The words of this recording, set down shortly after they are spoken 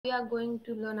we are going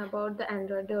to learn about the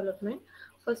Android development.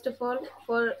 First of all,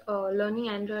 for learning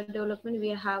Android development, we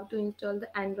have to install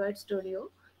the Android Studio.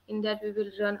 In that, we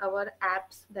will run our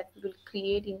apps that we will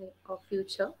create in our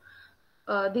future.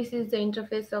 This is the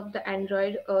interface of the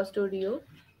Android Studio.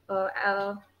 Uh,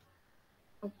 uh,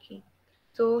 Okay.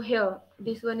 So here,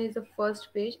 this one is the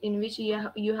first page in which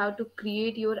you have to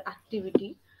create your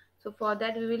activity. So for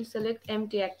that, we will select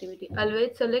empty activity.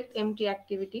 Always select empty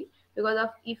activity because of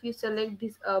if you select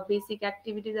this basic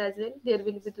activities as well, there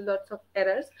will be lots of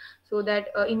errors. So that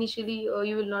initially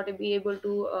you will not be able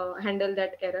to handle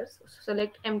that errors. So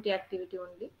select empty activity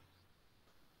only.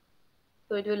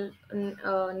 So it will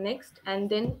next, and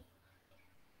then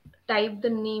type the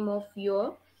name of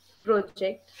your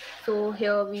project. So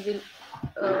here we will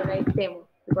write demo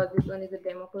because this one is a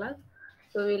demo class.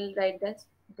 So we'll write that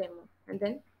demo and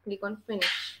then click on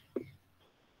finish.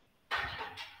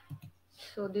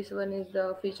 So this one is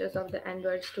the features of the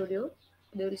Android Studio.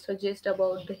 They will suggest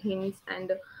about the hints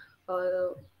and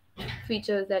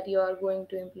features that you are going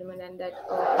to implement and that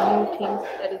new things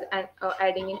that is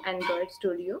adding in Android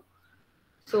Studio.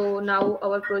 So now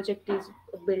our project is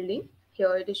building.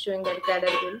 Here it is showing that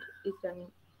Gradle build is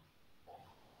running.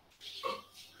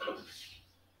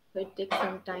 So it takes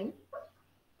some time.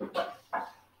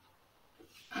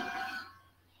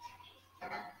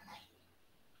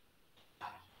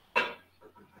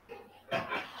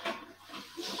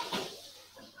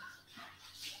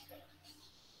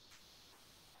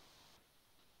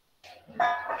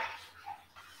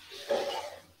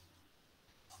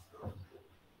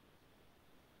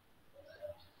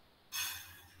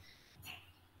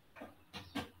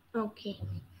 Okay,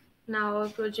 now our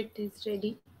project is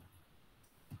ready.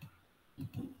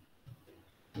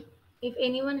 If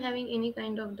anyone having any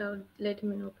kind of doubt, let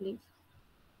me know, please.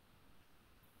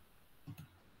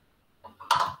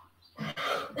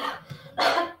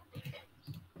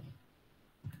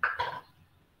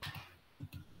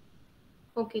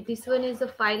 Okay, this one is the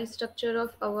file structure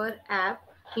of our app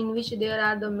in which there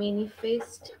are the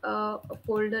manifest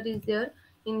folder is there.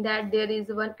 In that there is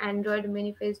one Android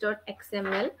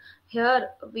manifest.xml. Here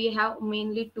we have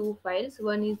mainly two files.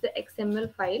 One is the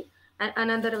XML file and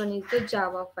another one is the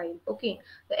Java file. Okay,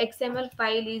 the XML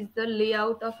file is the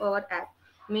layout of our app,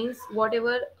 means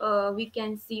whatever we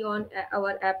can see on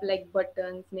our app like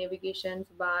buttons, navigations,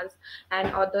 bars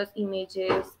and others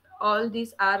images, all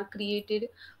these are created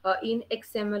in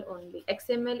XML only.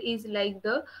 XML is like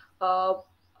the uh,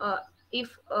 uh,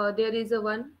 if there is a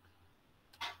one,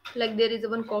 like there is a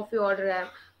one coffee order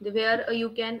app where you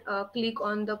can click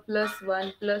on the plus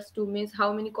one plus two, means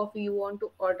how many coffee you want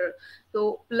to order.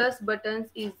 So plus buttons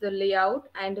is the layout,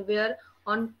 and where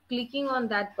on clicking on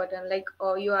that button, like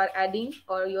you are adding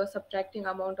or you are subtracting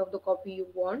amount of the coffee you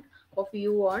want,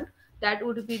 that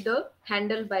would be the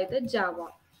handled by the Java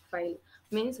file.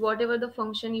 Means whatever the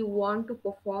function you want to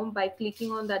perform by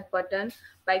clicking on that button,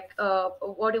 by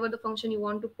whatever the function you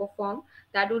want to perform,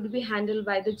 that would be handled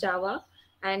by the Java.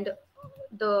 And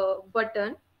the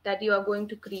button that you are going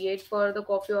to create for the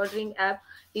coffee ordering app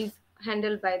is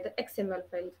handled by the XML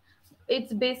files.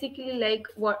 It's basically like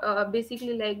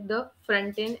the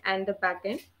front end and the back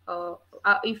end,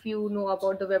 if you know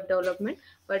about the web development.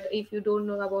 But if you don't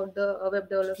know about the web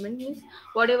development, means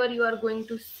whatever you are going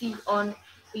to see on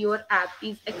your app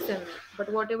is XML, but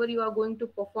whatever you are going to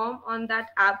perform on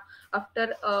that app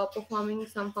after performing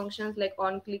some functions like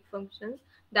on click functions,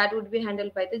 that would be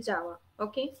handled by the Java.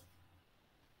 Okay,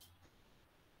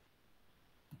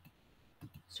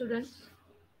 students.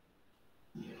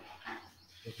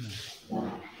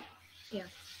 Yeah.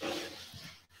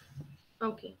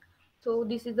 Okay. So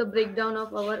this is the breakdown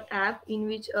of our app in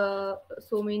which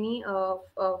so many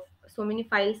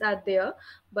files are there,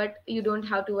 but you don't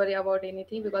have to worry about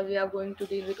anything because we are going to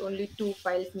deal with only two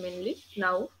files mainly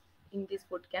now in this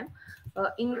bootcamp.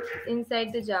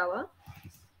 Inside the Java,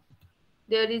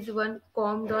 there is one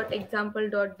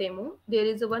com.example.demo. There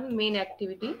is one main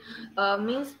activity,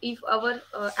 means if our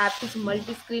app is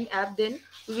multi-screen app, then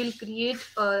we will create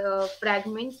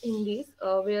fragments in this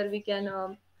where we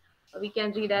can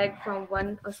redirect from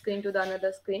one screen to the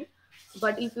another screen.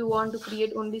 But if you want to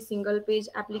create only single page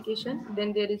application,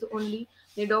 then there is only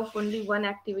need of only one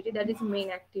activity, that is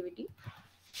main activity.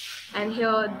 And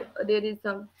here there is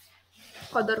some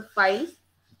other files,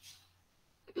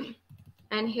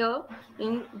 and here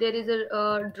in there is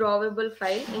a drawable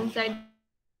file. Inside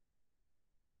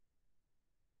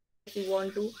the drawable file, you can add any files you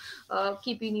want to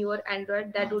keep in your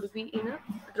Android, that would be in a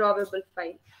drawable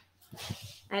file.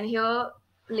 And here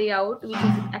layout, which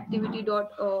is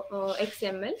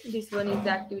activity.xml. This one is the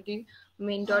activity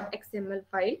main.xml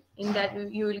file. In that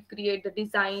you will create the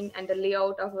design and the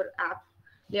layout of our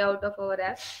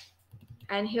app.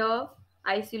 And here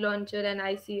IC launcher and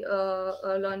IC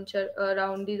launcher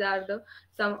around, these are the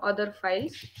some other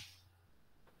files.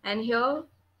 And here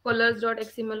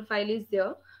colors.xml file is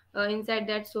there. Inside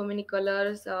that, so many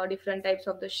colors, different types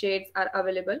of the shades are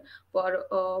available for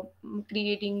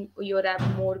creating your app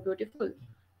more beautiful.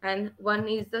 And one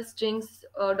is the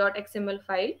strings.xml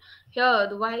file. Here,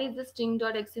 why is the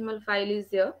string.xml file is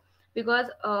there? Because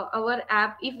our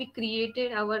app, if we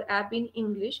created our app in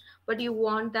English, but you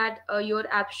want that your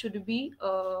app should be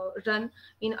run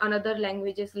in another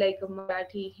languages like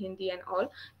Marathi, Hindi and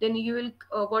all, then you will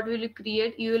what will you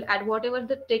create, you will add whatever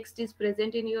the text is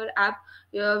present in your app.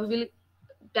 You will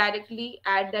directly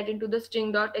add that into the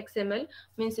string.xml.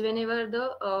 Means whenever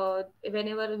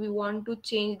we want to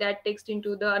change that text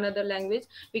into the another language,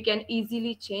 we can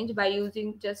easily change by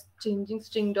using just changing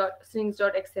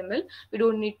strings.xml. We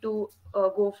don't need to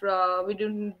go from we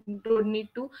don't need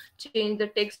to change the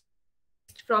text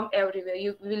from everywhere.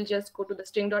 You will just go to the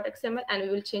string.xml and we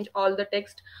will change all the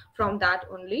text from that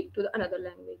only to the another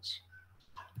language.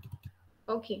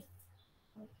 Okay.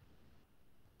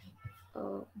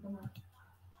 uh,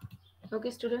 okay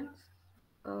students.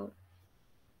 uh,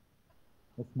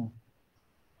 Yes, ma'am.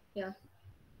 yeah,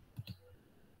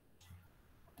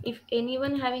 if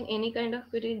anyone having any kind of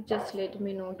query, just let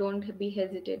me know, don't be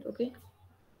hesitate. Okay,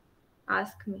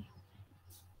 ask me.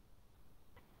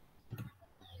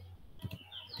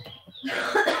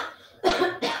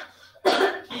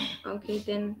 Okay,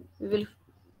 then we will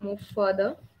move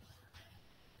further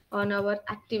on our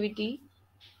activity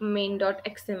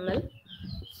main.xml.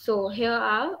 So here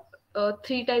are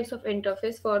three types of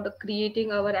interface for the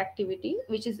creating our activity,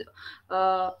 which is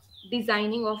uh,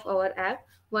 designing of our app.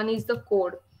 One is the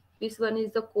code. This one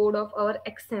is the code of our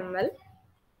XML.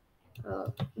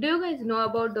 Do you guys know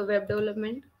about the web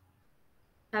development?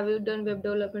 Have you done web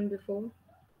development before?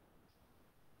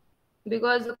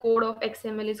 Because the code of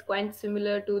XML is quite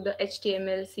similar to the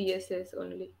HTML, CSS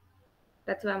only.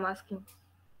 That's why I'm asking.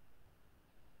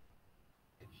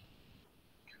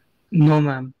 No,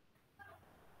 ma'am.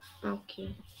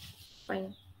 Okay,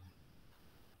 fine.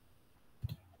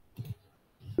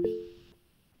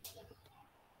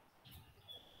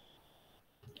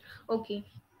 Okay,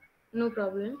 no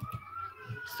problem.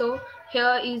 So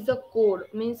here is the code.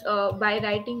 Means by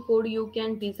writing code you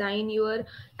can design your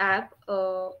app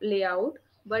layout.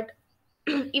 But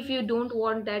if you don't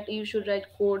want that you should write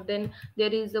code, then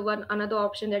there is the one another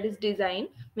option, that is design.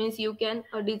 Means you can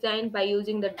design by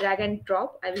using the drag and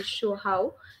drop. I will show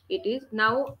how it is.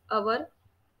 Now our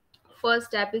first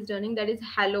step is running, that is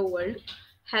hello world.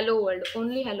 Hello world,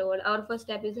 only hello world. Our first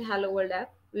step is a hello world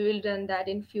app. We will run that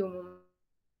in few moments.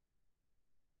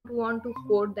 If you don't want to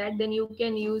code that, then you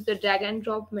can use the drag and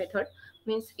drop method.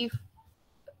 Means if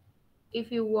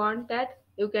you want that,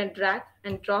 you can drag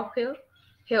and drop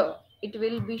here it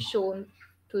will be shown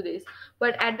to this.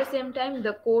 But at the same time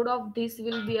the code of this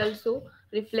will be also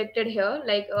reflected here,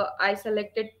 like I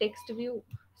selected text view,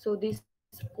 so this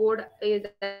code is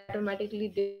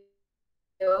automatically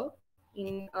there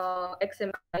in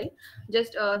XML file.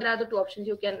 Just there are the two options,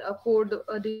 you can code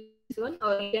this one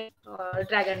or you can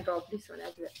drag and drop this one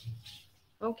as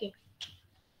well. Okay,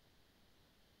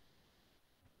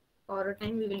 for a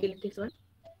time we will delete this one.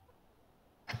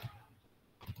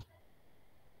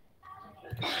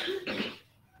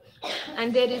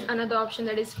 And there is another option,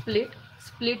 that is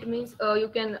split means you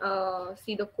can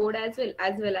see the code as well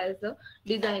as the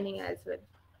designing as well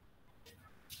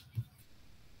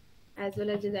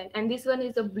as design. And this one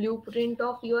is a blueprint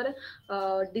of your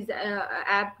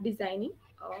app designing.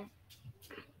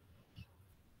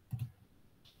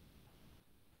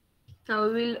 Now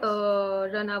we will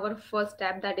run our first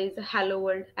app, that is hello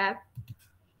world app.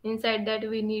 Inside that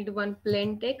we need one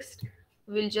plain text.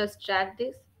 We'll just drag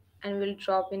this and we'll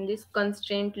drop in this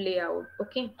constraint layout.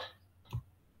 Okay,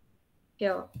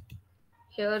 here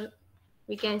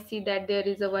we can see that there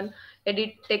is a one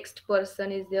edit text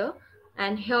person is there.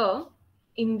 And here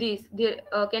in this there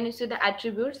can you see the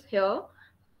attributes here?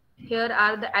 Here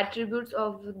are the attributes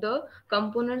of the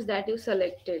components that you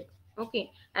selected. Okay,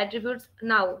 attributes.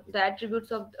 Now the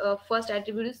attributes of first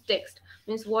attribute is text.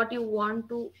 Means what you want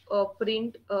to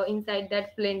print inside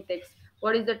that plain text.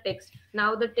 What is the text?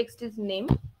 Now the text is name.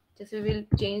 Just we will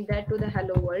change that to the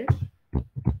hello world.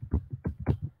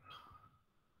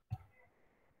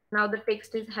 Now the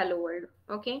text is hello world.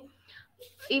 Okay,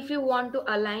 if you want to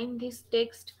align this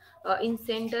text in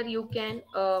center, you can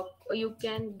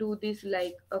do this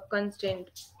like a constraint.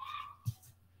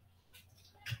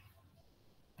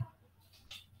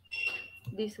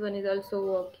 This one is also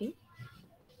working.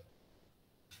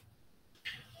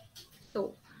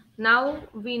 So now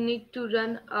we need to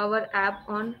run our app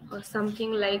on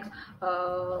something like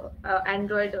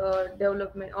Android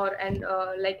development, or and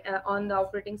on the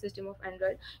operating system of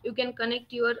Android. You can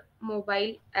connect your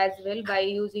mobile as well by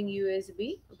using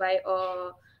USB by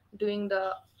doing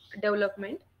the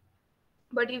development.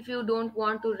 But if you don't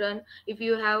want to run, if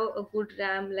you have a good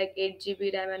RAM like 8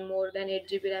 GB RAM and more than 8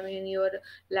 GB RAM in your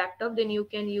laptop, then you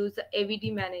can use the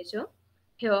AVD manager.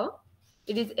 Here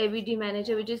it is AVD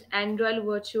manager, which is Android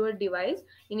virtual device,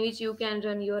 in which you can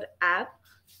run your app.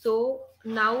 So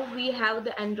now we have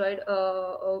the Android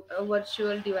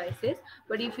virtual devices.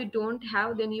 But if you don't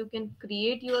have, then you can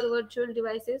create your virtual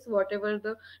devices, whatever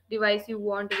the device you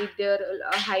want, with their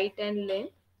height and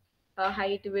length,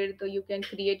 height, width. You can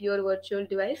create your virtual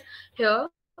device. Here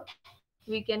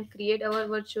we can create our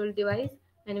virtual device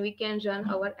and we can run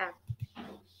our app.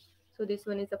 So this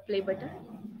one is a play button,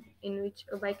 in which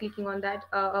by clicking on that,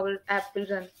 our app will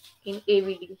run in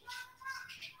AVD.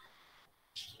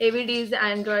 AVD is the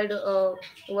Android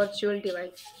virtual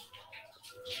device.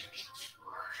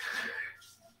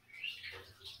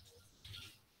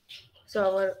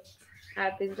 So our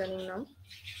app is running now.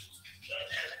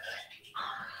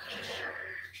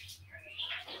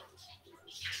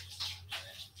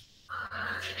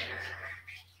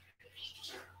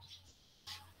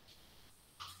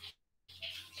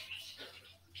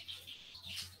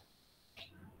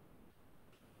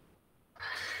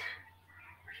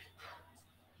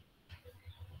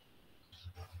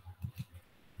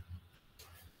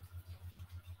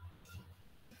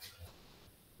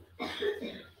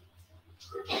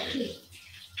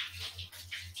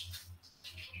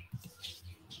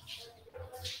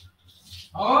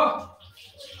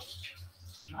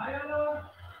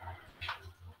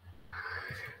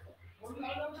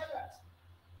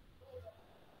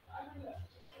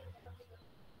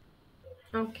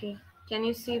 Okay, can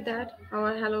you see that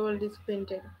our hello world is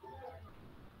printed?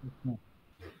 Yes, ma'am.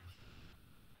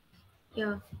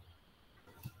 Yeah.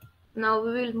 Now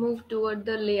we will move toward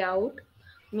the layout.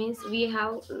 Means we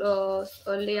have a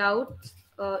layout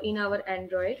in our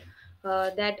Android,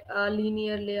 that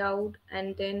linear layout,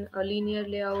 and then a linear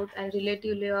layout and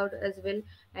relative layout as well,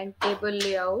 and table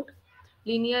layout.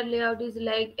 Linear layout is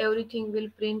like everything will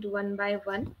print one by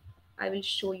one. I will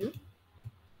show you.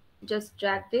 Just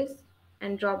drag this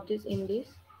and drop this in this.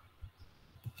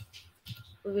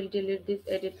 We will delete this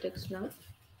edit text now.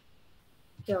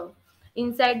 Here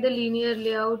inside the linear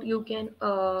layout, you can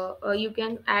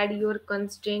add your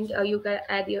constraint, you can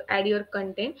add your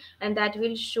content, and that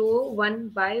will show one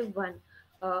by one.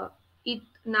 It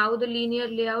Now the linear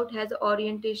layout has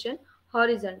orientation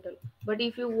horizontal, but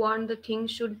if you want the thing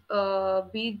should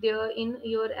be there in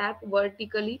your app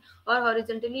vertically or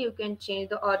horizontally, you can change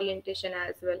the orientation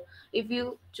as well. If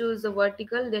you choose the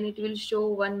vertical, then it will show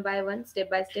one by one, step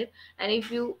by step, and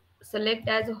if you select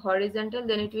as horizontal,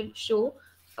 then it will show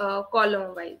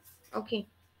column wise. Okay,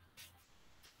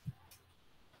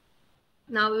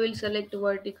 now we will select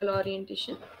vertical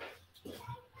orientation,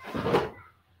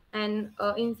 and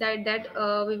inside that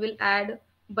we will add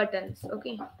buttons.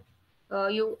 Okay,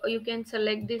 you can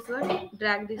select this one,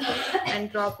 drag this one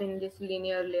and drop in this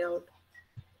linear layout.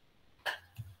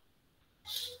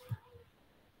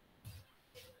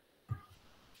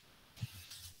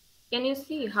 Can you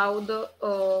see how the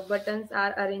buttons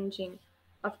are arranging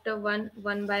after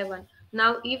one by one?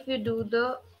 Now if you do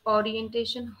the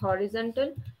orientation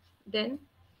horizontal, then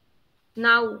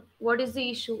now what is the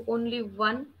issue? Only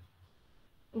one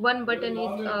button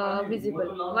is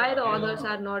visible. Why the others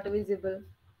are not visible?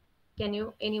 Can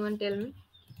you anyone tell me?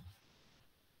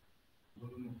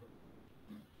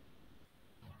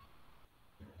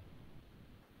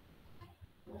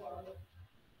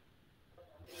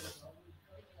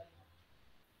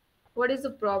 What is the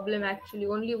problem actually?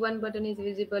 Only one button is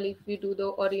visible if we do the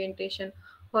orientation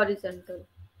horizontal.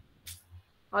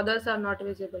 Others are not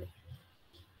visible.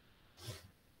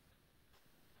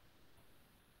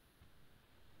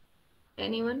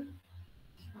 Anyone?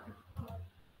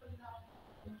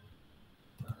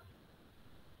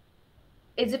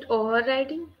 Is it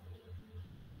overriding?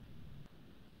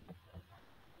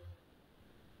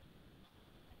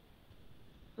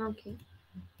 Okay.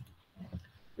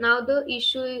 Now the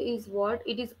issue is what?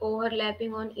 It is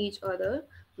overlapping on each other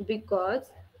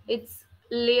because it's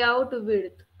layout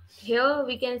width. Here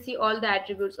we can see all the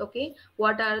attributes. Okay,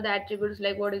 what are the attributes,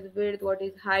 like what is width, what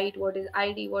is height, what is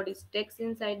ID, what is text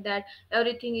inside that.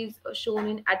 Everything is shown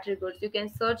in attributes. You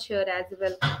can search here as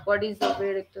well. What is the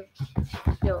width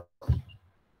here?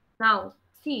 Now,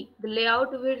 see, the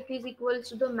layout width is equals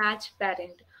to the match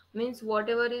parent. means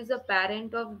whatever is the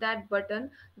parent of that button,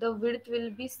 the width will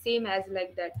be same as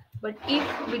like that. But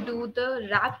if we do the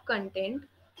wrap content,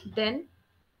 then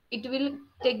it will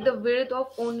take the width of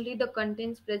only the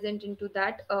contents present into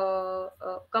that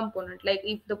component. Like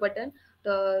if the button,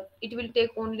 the it will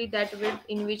take only that width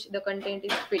in which the content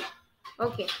is fit.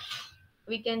 Okay,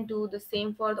 we can do the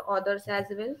same for the others as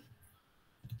well.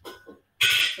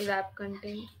 Wrap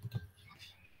content,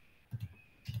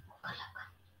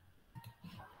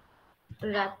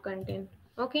 wrap content.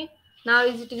 Okay, now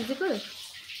is it visible?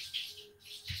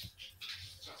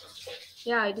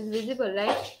 Yeah, it is visible,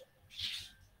 right?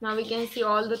 Now we can see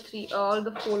all the three, all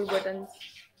the four buttons.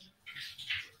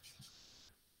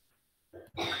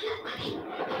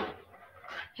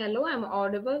 Hello, I'm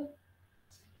audible.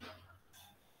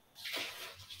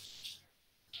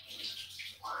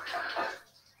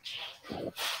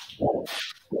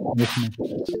 Yes, ma'am.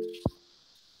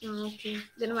 Okay,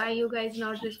 then why you guys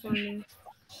not responding?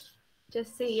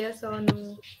 Just say yes or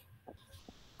no.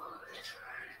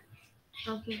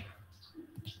 Okay,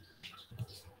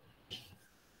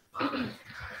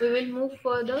 we will move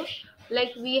further.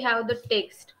 Like we have the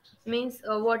text, means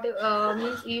what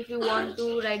means if you want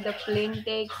to write the plain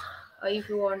text, if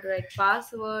you want to write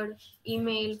password,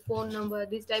 email, phone number,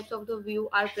 these types of the view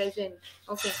are present.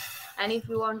 Okay, and if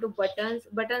you want to buttons,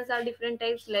 buttons are different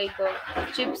types, like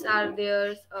chips are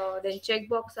there, then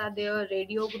checkbox are there,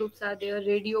 radio groups are there,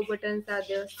 radio buttons are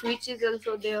there, switch is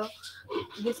also there.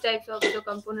 These types of the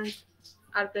components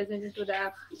are present into the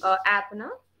app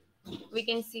now. We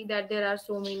can see that there are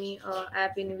so many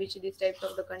app in which these types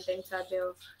of the contents are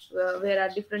there, where are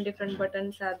different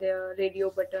buttons are there,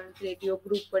 radio buttons, radio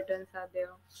group buttons are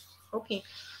there. Okay,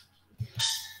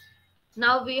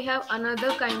 now we have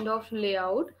another kind of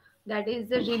layout, that is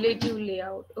the relative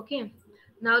layout. Okay,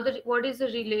 now the what is the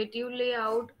relative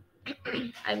layout?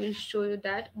 I will show you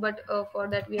that, but for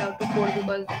that we have to code,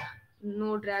 because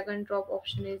no drag and drop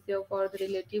option is there for the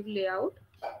relative layout.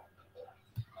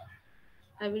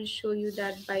 I will show you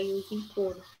that by using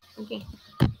code. Okay,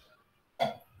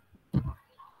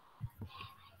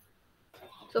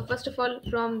 so first of all,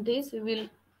 from this we will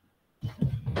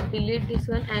delete this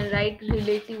one and write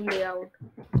relative layout.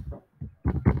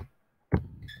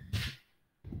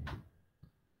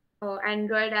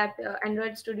 Android app,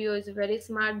 Android Studio is very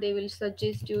smart. They will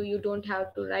suggest you don't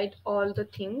have to write all the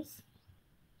things.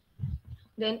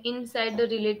 Then inside the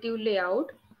relative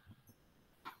layout,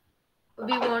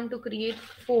 we want to create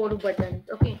four buttons.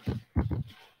 Okay,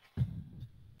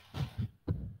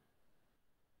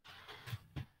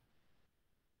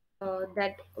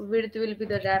 that width will be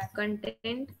the wrap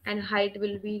content and height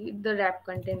will be the wrap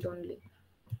content only.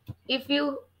 If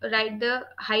you write the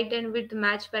height and width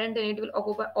match parent, then it will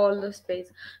occupy all the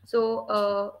space.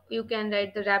 So you can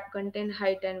write the wrap content,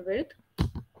 height and width,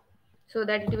 so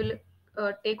that it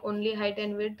will take only height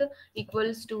and width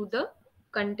equals to the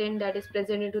content that is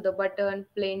present into the button,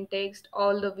 plain text,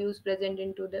 all the views present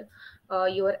into the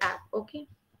your app. Okay,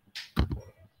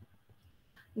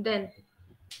 then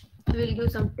we will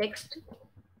give some text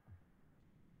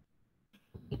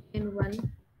in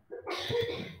one,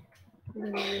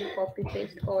 then we will copy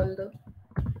paste all the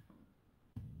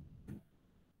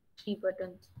three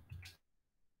buttons.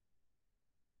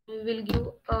 We will give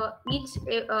each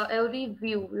every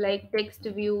view, like text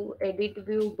view, edit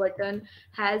view, button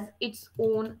has its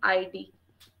own id,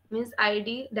 means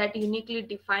id that uniquely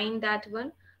define that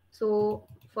one. So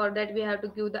for that we have to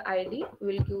give the id.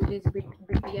 We'll give this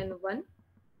btn1,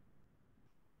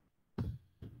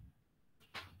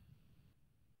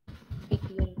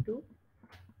 btn2,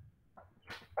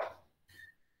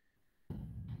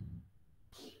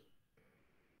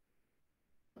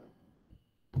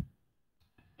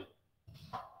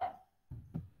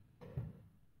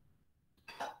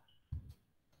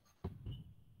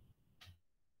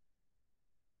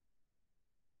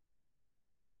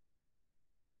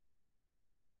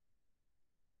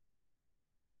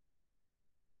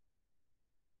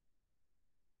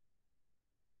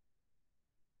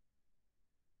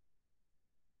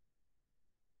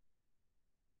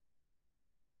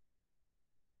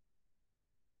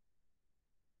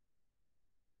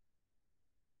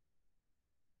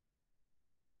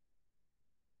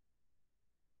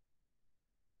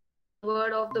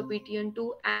 word of the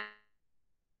btn2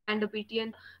 and the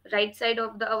btn right side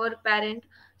of the our parent.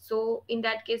 So in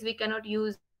that case we cannot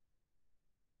use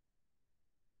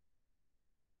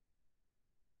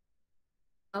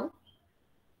the btn2 and the btn1. Now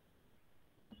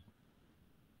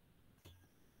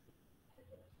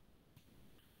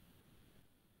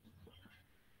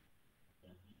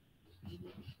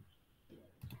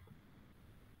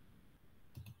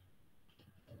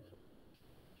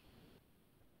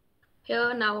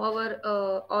Here now our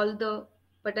all the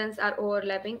buttons are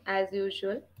overlapping as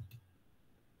usual.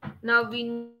 Now we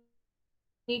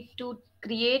need to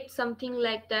create something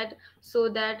like that so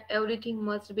that everything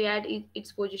must be at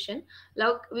its position.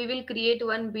 Like we will create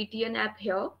one btn app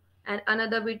here, and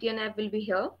another btn app will be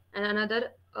here, and another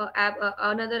app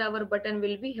another our button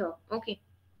will be here. Okay,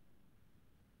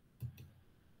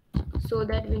 so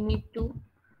that we need to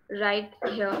write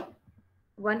here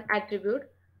one attribute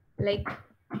like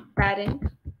parent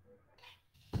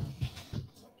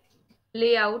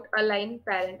layout align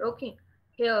parent. Okay,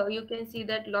 here you can see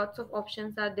that lots of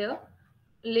options are there.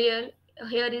 Layer,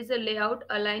 here is a layout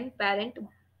align parent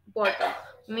bottom,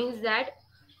 means that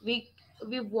we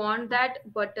we want that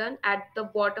button at the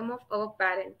bottom of our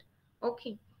parent.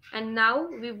 Okay, and now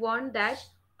we want that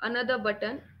another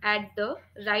button at the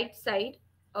right side,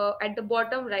 at the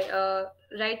bottom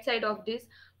right side of this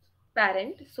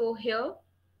parent. So here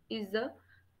is the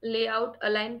layout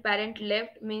align parent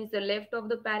left, means the left of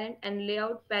the parent, and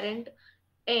layout parent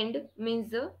end means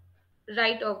the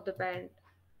right of the parent.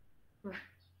 Hmm.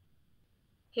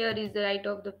 Here is the right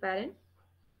of the parent,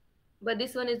 but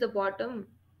this one is the bottom.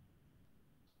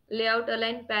 Layout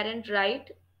align parent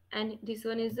right, and this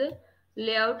one is the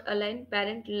layout align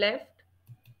parent left,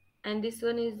 and this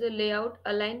one is the layout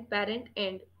align parent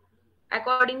end.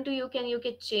 According to you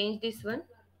can change this one,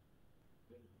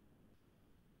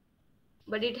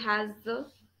 but it has the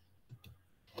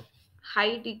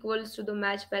height equals to the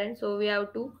match parent, so we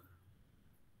have to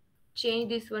change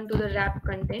this one to the wrap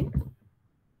content.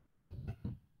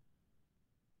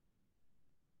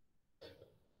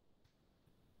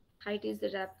 Height is the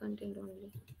wrap content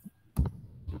only.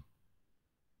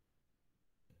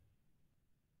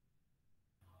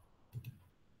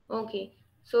 Okay,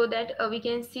 so that we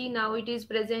can see now it is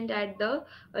present at the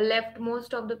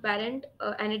leftmost of the parent,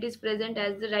 and it is present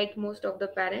as the rightmost of the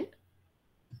parent.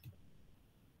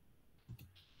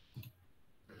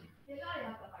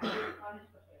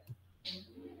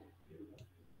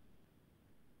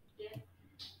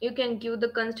 You can give the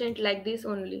constraint like this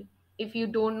only. If you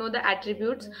don't know the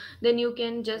attributes, then you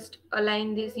can just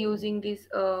align this using this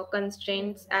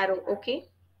constraints arrow. Okay,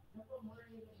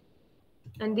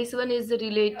 and this one is the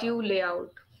relative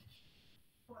layout.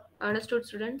 Understood,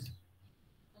 students?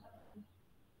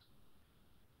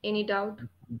 Any doubt?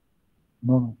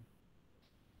 No,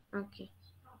 no. Okay,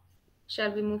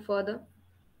 shall we move further?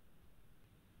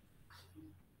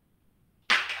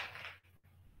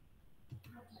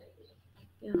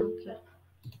 Yeah, okay.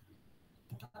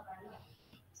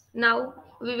 Now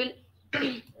we will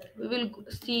we will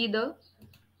see the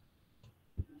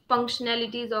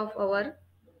functionalities of our,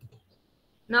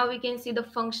 now we can see the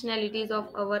functionalities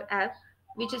of our app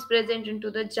which is present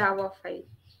into the Java file.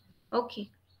 Okay,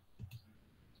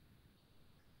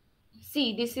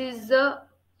 see, this is the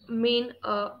main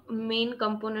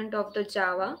component of the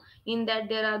Java. In that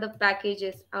there are the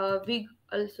packages.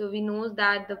 We know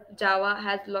that the Java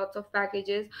has lots of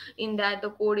packages. In that the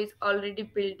code is already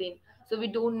built in, so we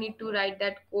don't need to write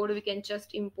that code. We can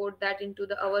just import that into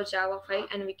the our Java file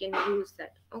and we can use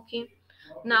that. Okay,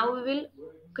 now we will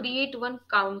create one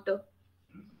counter,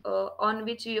 on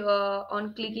which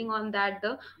on clicking on that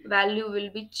the value will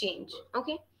be changed.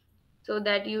 Okay, so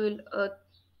that you will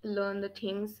learn the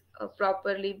things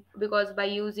properly, because by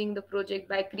using the project,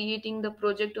 by creating the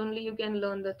project only, you can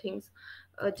learn the things.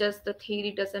 Just the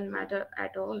theory doesn't matter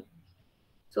at all.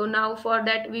 So now for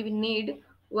that we need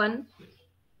one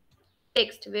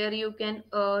text where you can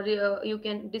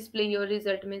display your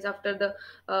result, means after the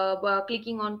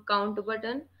clicking on count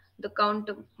button, the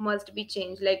count must be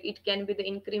changed, like it can be the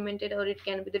incremented or it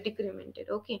can be the decremented.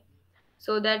 Okay,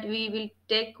 so that we will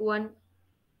take one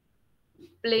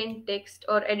plain text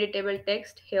or editable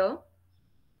text here.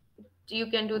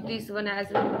 You can do this one as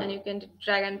well, and you can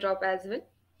drag and drop as well.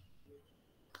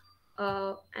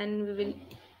 And we will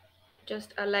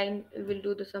just align, we will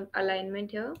do some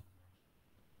alignment here.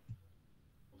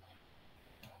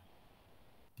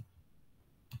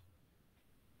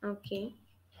 Okay,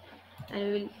 and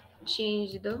we will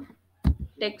change the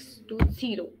text to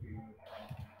 0.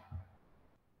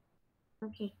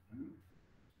 Okay,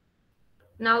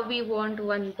 now we want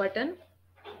one button.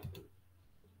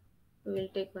 We will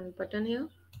take one button here,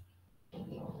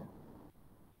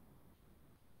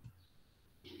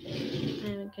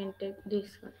 and we can take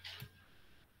this one.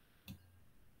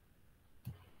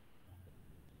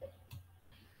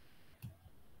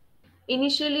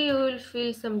 Initially you will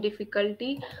feel some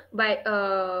difficulty by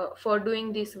for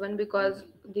doing this one, because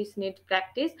this needs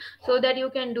practice, so that you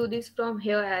can do this from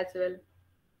here as well.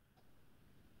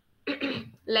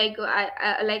 like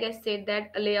I said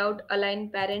that layout align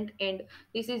parent end.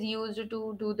 This is used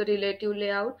to do the relative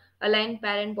layout. Align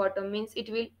parent bottom means it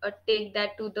will take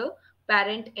that to the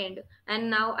parent end. And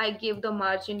now I give the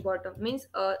margin bottom means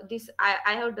this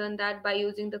I have done that by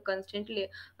using the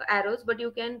arrows, but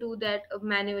you can do that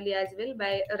manually as well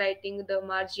by writing the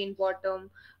margin bottom,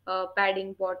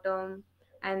 padding bottom,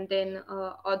 and then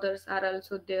others are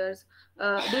also theirs.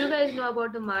 Do you guys know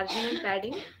about the margin and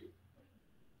padding?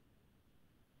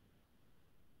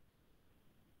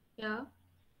 Yeah.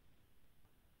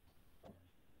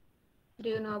 Do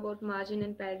you know about margin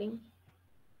and padding?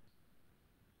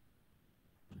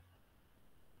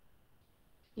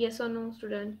 Yes or no,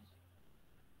 student?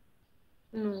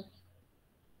 No.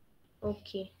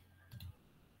 Okay.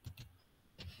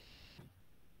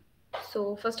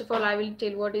 So first of all, I will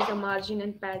tell what is a margin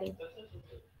and padding.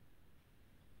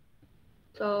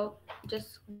 So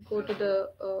just go to the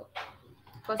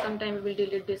for some time we will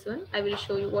delete this one. I will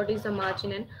show you what is the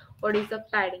margin and what is the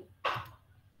padding.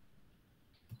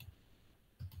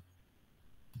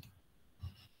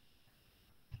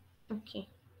 Okay.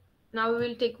 Now we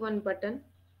will take one button.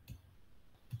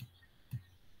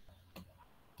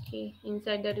 Okay.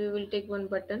 Inside that we will take one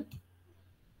button.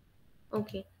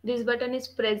 Okay, this button is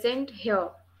present here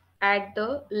at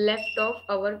the left of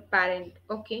our parent.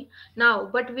 Okay, now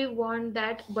but we want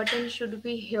that button should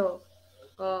be here.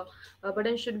 A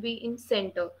button should be in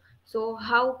center. So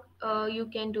how you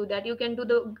can do that? You can do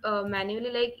the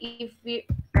manually, like if we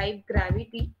type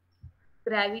gravity,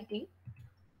 gravity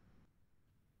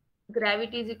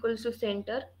is equals to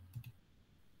center,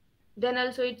 then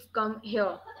also it's come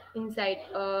here inside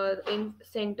in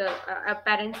center,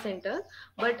 apparent center,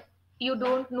 but you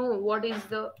don't know what is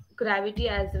the gravity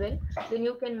as well, then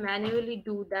you can manually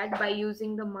do that by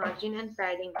using the margin and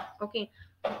padding. Okay,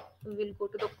 we will go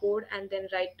to the code and then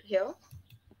write here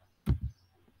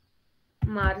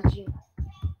margin.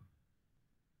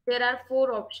 There are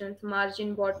four options: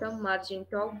 margin bottom, margin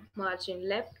top, margin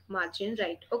left, margin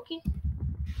right. Okay,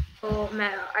 so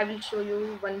I will show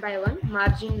you one by one.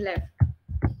 Margin left,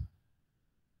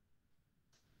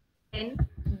 10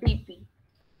 dp.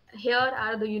 Here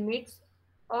are the units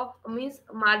of means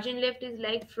margin left is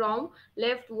like from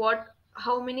left what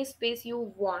how many space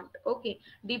you want. Okay,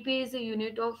 dp is a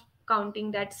unit of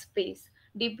counting that space.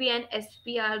 dp and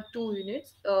sp are two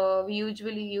units we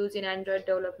usually use in android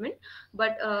development,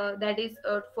 but that is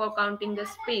for counting the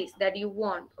space that you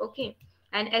want. Okay,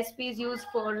 and sp is used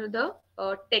for the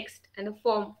text and the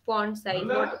font size.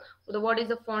 What is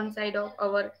the font size of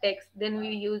our text, then we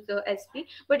use the sp,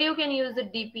 but you can use the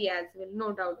dp as well,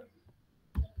 no doubt.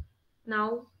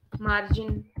 Now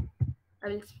margin, I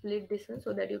will split this one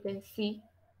so that you can see.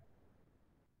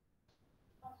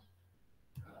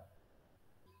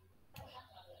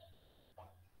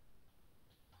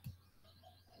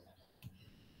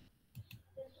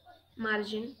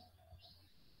 Margin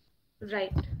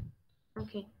right.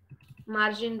 Okay,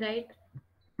 margin right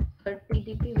 30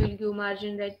 dp will give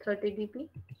margin right 30 dp.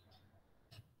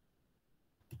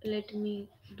 Let me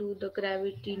do the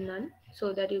gravity none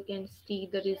so that you can see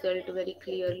the result very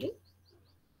clearly.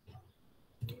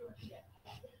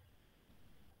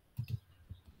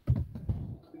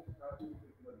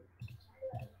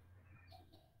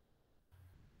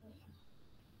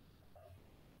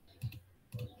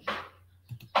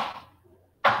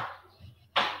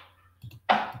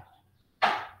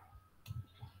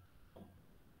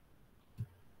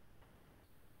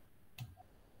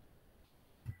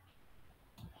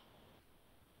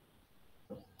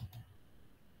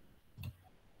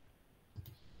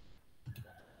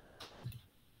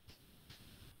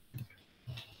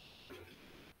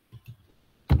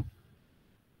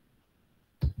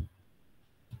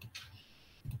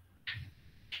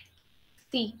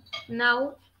 See,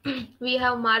 now we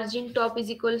have margin top is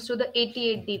equals to the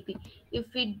 88 dp. If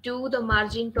we do the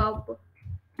margin top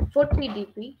 40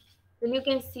 dp, then you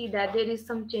can see that there is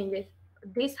some changes.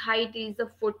 This height is the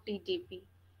 40 dp.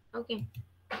 Okay,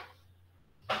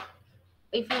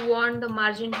 if you want the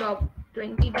margin top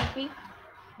 20 dp,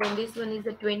 then this one is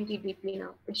the 20 dp.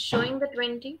 Now it's showing the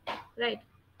 20, right?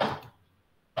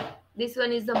 This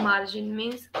one is the margin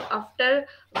means after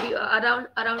around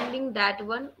rounding that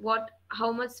one, what how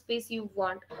much space you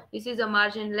want. This is a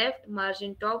margin left,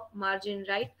 margin top, margin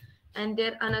right, and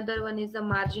there another one is the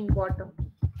margin bottom.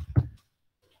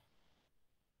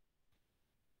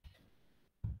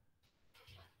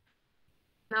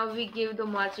 Now we give the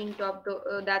margin top,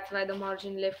 that's why the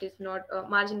margin left is not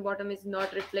margin bottom is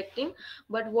not reflecting,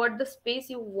 but what the space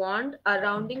you want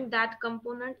surrounding that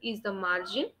component is the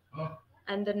margin,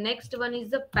 and the next one is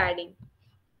the padding.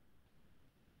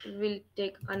 We'll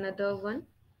take another one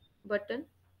button.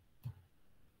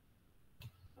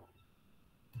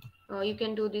 You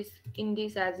can do this in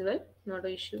this as well, not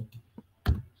an issue.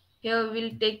 Here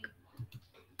we'll take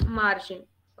margin.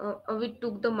 We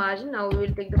took the margin, now we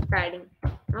will take the padding.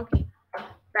 Okay,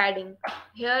 padding.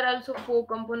 Here also four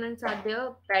components are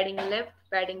there: padding left,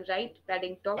 padding right,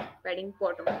 padding top, padding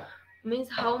bottom. Means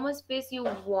how much space you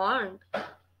want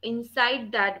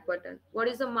inside that button. What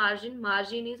is the margin?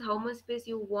 Margin is how much space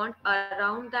you want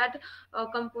around that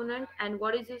component, and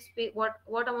what is your space,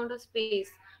 what amount of space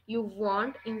you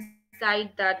want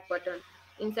inside that button,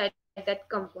 inside that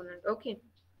component. Okay,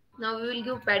 now we will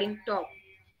give padding top.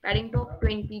 Padding top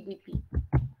 20 dp.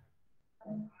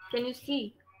 Can you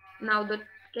see now the,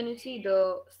 can you see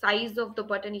the size of the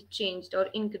button is changed or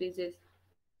increases?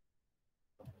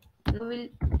 Now we'll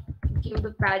give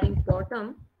the padding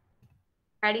bottom.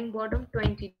 Padding bottom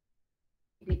 20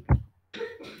 dp.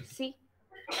 See,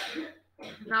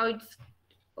 now it's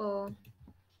uh,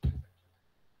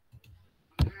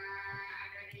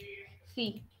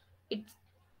 see, it's,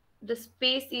 the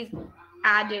space is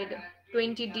added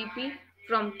 20 dp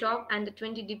from top and the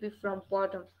 20 dp from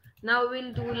bottom. Now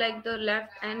we'll do like the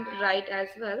left and right as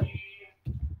well.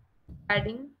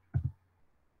 Padding,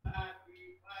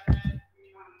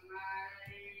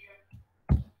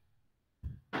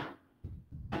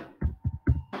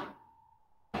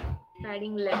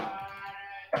 padding left,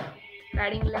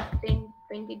 padding left 10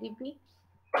 20 dp,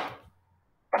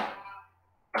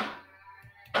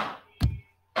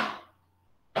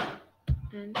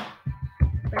 and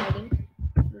padding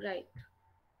right,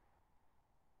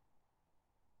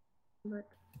 but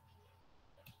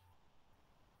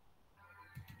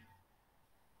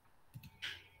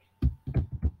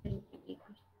 20 dp.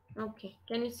 Okay,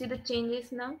 can you see the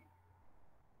changes now,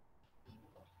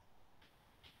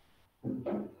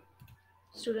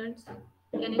 students?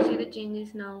 Can you see the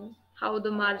changes now, how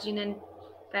the margin and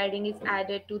padding is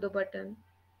added to the button?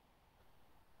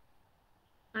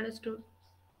 Understood?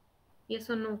 Yes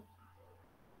or no?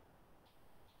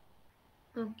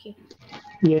 Okay.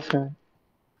 Yes, ma'am.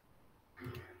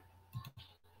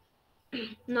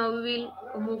 Now we will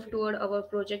move toward our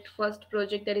project. First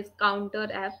project, that is counter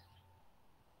app.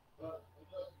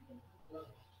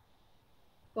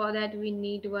 For that we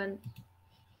need one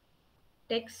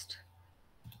text,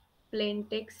 plain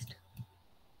text.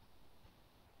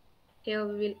 Here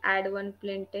we will add one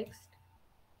plain text.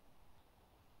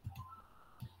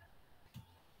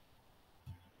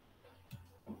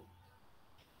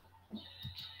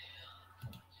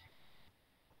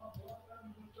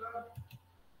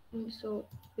 So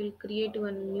we'll create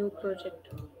one new project.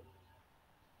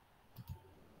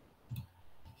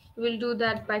 We'll do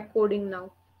that by coding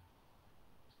now.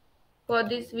 For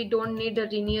this we don't need a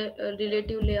linear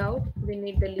relative layout. We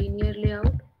need the linear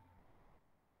layout.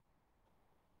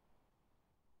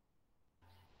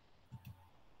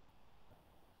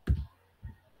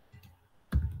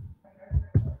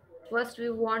 First we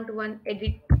want one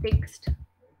edit text.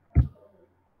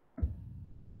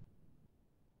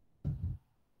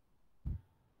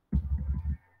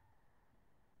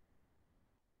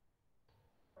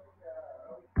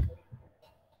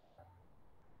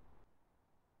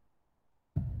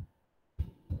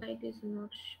 It is not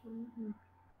shown.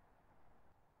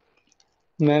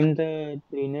 Ma'am, the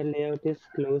linear layout is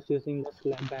closed using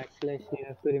the backslash. You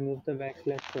have to remove the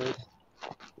backslash first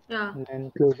Yeah, and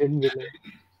then close it below.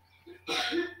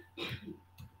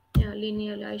 yeah,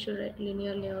 linear. I should write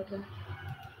linear layout.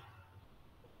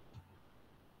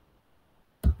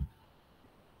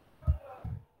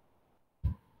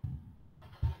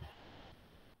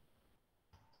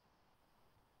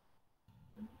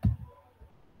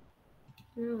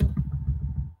 No.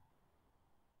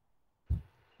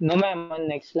 No, ma'am, on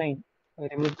next line.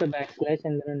 Remove the backslash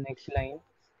and then on next line,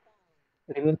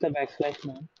 remove the backslash,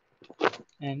 ma'am.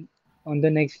 And on the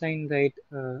next line, write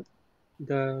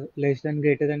the less than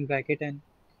greater than bracket and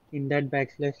in that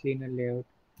backslash linear layout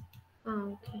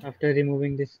Okay. after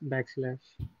removing this backslash.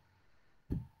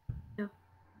 Yeah.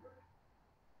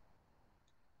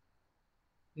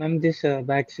 Ma'am, this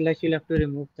backslash you'll have to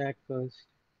remove that first,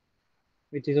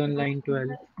 which is on line 12.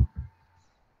 Inside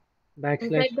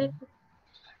Backslash, that. ma'am.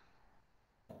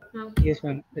 Okay. Yes,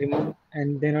 ma'am. Remove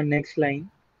and then on next line.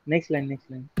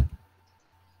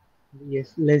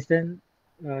 Yes, less than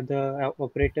the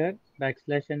operator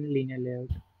backslash and linear layout.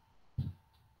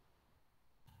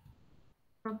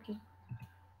 Okay.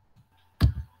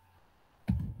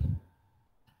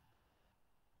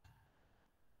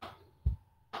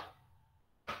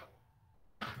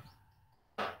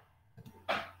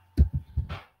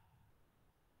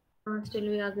 Still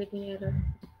we are getting error.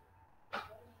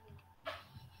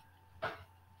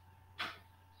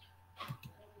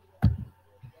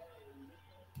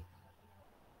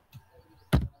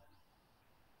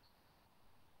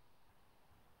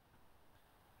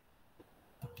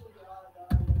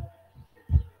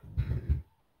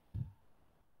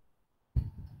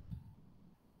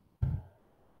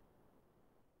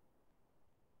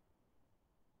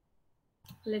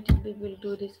 Let it be. We'll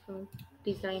do this from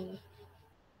designing.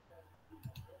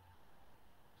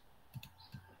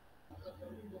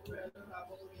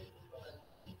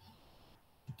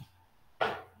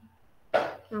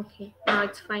 Okay, now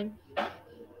it's fine.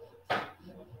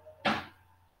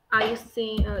 Are you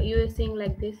saying you are saying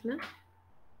like this, na?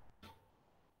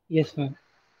 Yes, ma'am.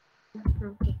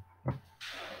 Okay.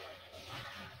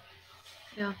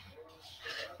 Yeah.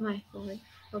 My God.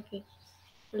 Okay.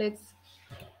 Let's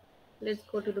let's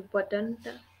go to the button.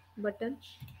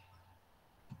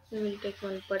 We will take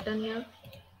one button here.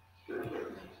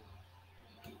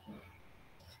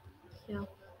 Yeah.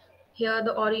 Here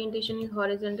the orientation is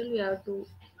horizontal. We have to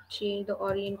change the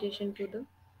orientation to the.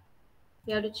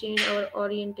 We have to change our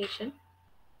orientation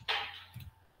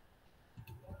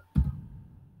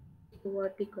to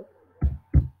vertical.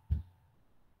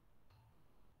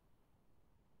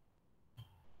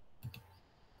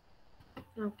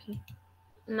 Okay.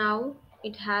 Now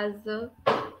it has the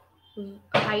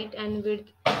height and width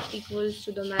equals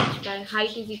to the match parent.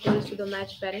 Height is equals to the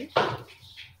match parent.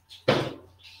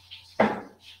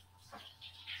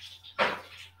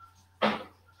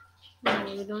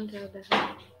 No, we don't have the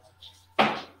height.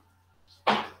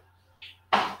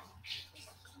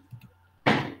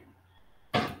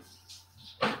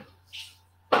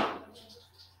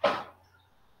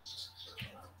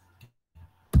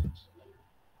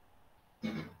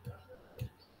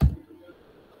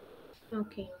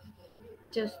 Okay.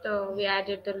 Just we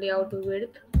added the layout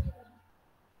width.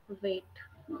 Wait.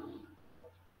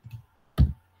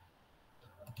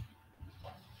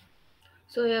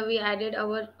 So here we added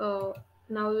our.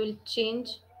 Now we will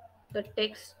change the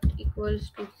text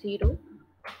equals to 0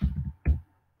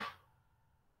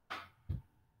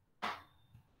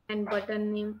 and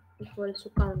button name equals to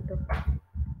counter.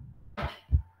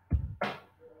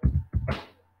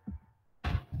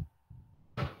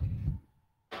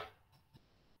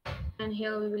 And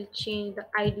here we will change the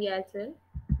ID as well.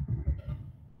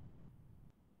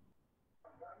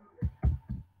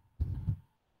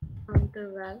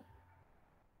 Counter val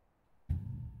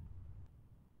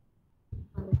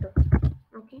counter.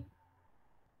 Okay.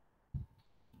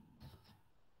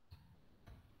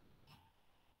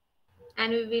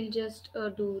 And we will just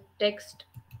do text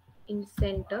in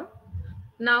center.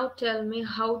 Now tell me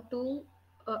how to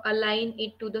align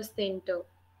it to the center.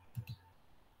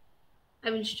 I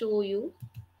will show you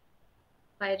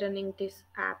by running this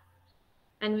app.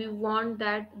 And we want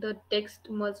that the text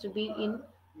must be in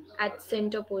at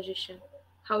center position.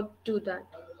 How to do that?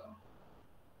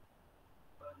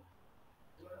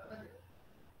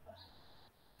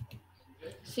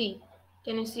 See,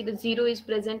 can you see the 0 is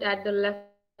present at the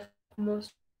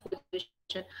leftmost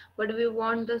position, but we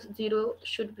want the 0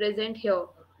 should present here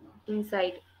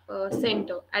inside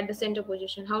center at the center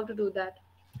position. How to do that?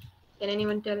 Can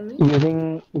anyone tell me?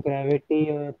 Using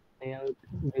gravity or layout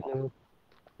below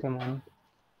command.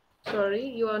 Sorry,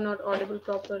 you are not audible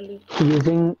properly.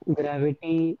 Using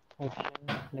gravity option,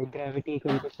 like gravity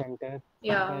equal to center,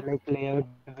 Yeah, or like layout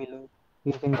below,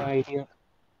 using the idea of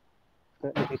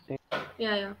the edit text.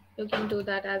 yeah, you can do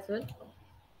that as well.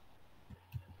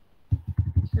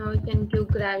 Now you can give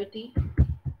gravity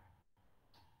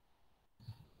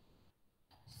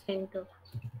center.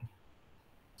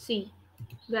 See,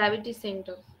 gravity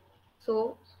center.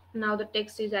 So now the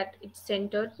text is at its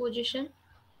centered position.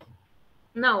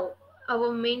 Now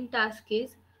our main task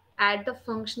is add the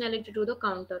functionality to the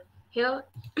counter. Here,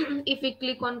 if we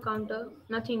click on counter,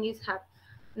 nothing is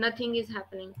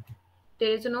happening. There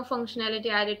is no functionality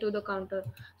added to the counter.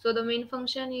 So the main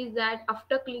function is that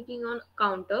after clicking on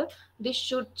counter, this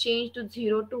should change to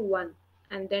 0 to 1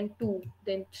 and then 2,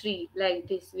 then 3, like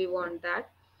this. We want that.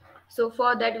 So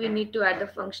for that we need to add the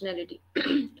functionality.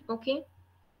 Okay.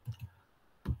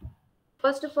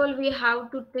 First of all, we have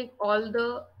to take all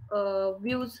the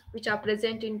views which are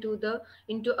present into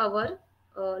our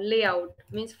layout.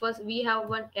 Means first we have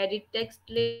one edit text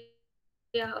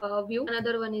view,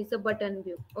 another one is the button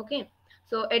view. Okay.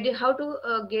 So edit, how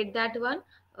to get that one,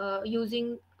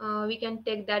 using we can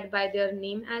take that by their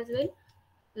name as well,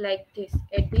 like this.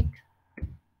 Edit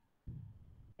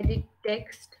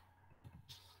text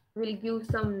will give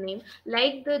some name.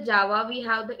 Like the Java, we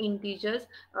have the integers.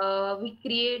 We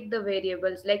create the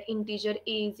variables like integer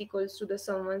a is equals to the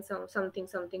something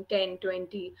something 10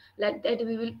 20, like that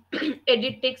we will.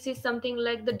 Edit text is something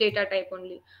like the data type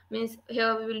only. Means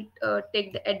here we will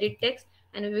take the edit text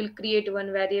and we will create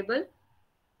one variable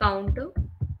counter.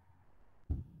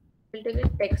 We'll take a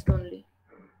text only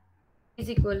is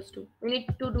equals to, we need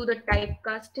to do the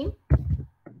typecasting.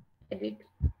 Edit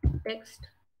text,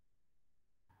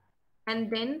 and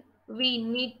then we will we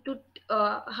need to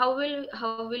how will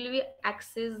we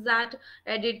access that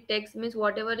edit text, means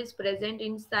whatever is present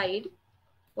inside,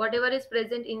 whatever is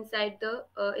present inside the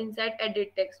inside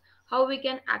edit text, how we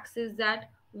can access that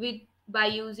with by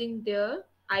using their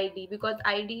id, because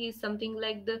id is something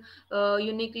like the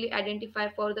uniquely identify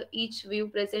for the each view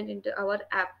present into our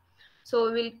app.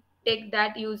 So we'll take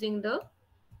that using the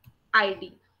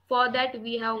id. For that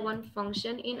we have one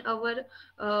function in our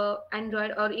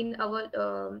android or in our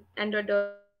android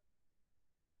development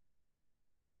environment that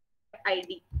is find view by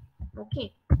id.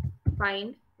 Okay,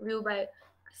 find view by,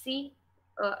 see,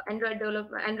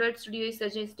 android studio is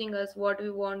suggesting us what we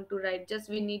want to write, just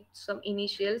we need some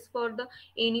initials for the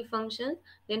any function,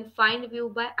 then find view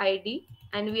by id,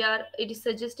 and we are, it is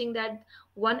suggesting that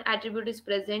one attribute is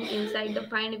present inside the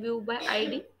find view by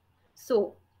id.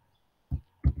 So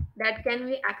that can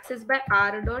be accessed by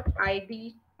r dot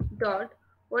id dot,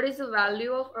 what is the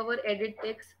value of our edit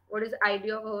text, what is id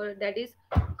of our, that is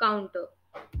counter.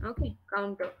 Okay,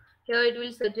 counter, here it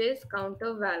will suggest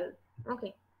counter val.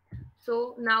 Okay,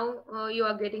 so now you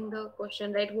are getting the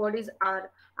question, right? What is R?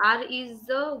 R is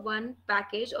the one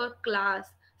package or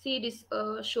class. See, it is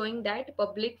showing that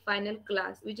public final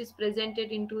class, which is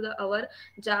presented into the our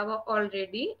Java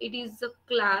already. It is a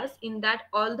class in that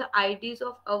all the IDs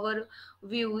of our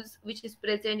views, which is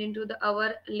present into the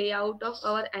our layout of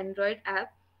our Android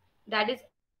app, that is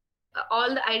all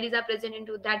the IDs are present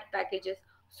into that packages.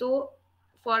 So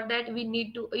for that we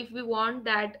need to, if we want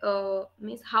that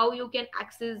means how you can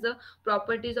access the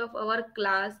properties of our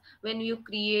class when you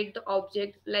create the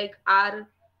object like r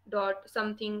dot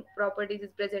something properties is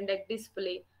present like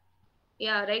display.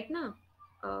 Yeah, right now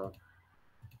uh,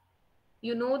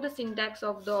 you know the syntax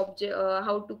of the object,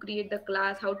 how to create the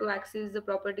class, how to access the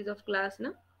properties of class, na?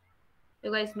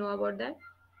 You guys know about that?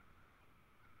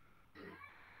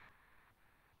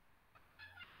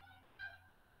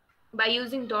 By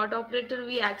using dot operator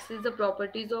we access the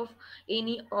properties of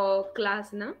any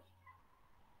class, na?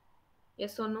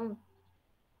 Yes or no?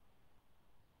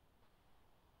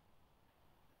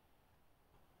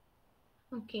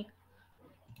 Okay.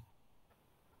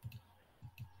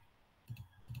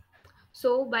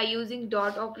 So by using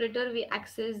dot operator, we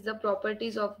access the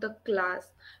properties of the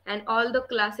class, and all the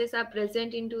classes are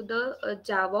present into the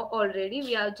Java already.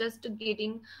 We are just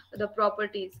getting the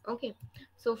properties. Okay.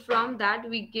 So from that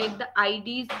we get the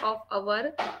IDs of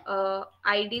our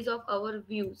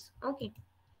views. Okay.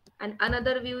 And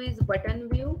another view is button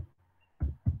view.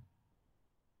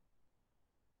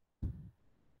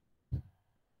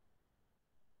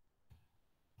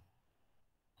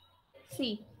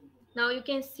 See, now you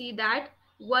can see that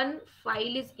one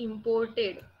file is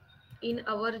imported in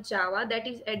our Java, that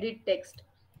is edit text.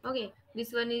 Okay,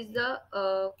 this one is the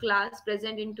class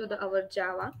present into the our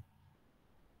Java.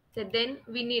 So then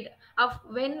we need of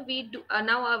when we do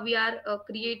now we are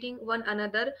creating one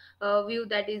another view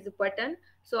that is button.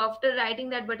 So after writing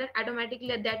that button,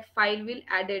 automatically that file will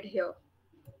added here.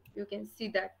 You can see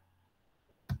that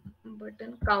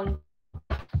button counter.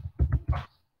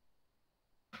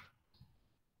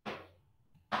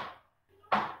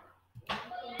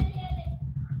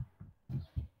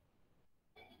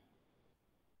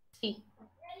 See,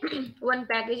 one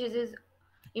package is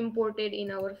imported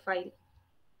in our file.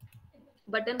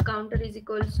 Button counter is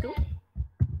equals to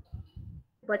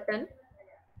button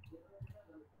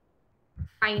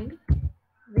find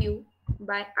view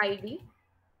by id.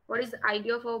 What is the id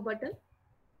of our button?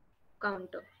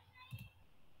 Counter.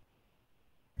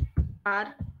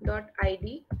 R dot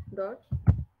id dot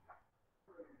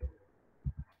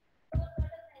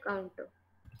counter.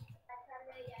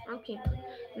 Okay,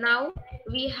 now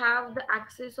we have the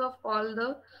access of all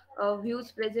the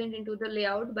views present into the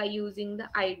layout by using the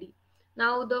id.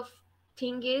 Now the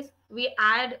thing is we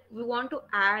want to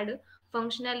add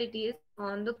functionalities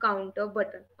on the counter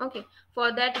button. Okay,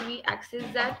 for that we access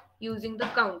that using the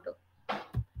counter.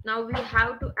 Now we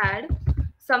have to add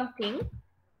something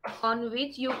on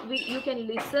which you can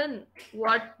listen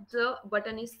what the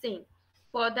button is saying.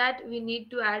 For that we need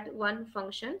to add one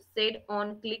function set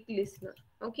on click listener.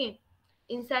 Okay,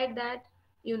 inside that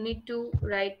you need to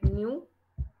write new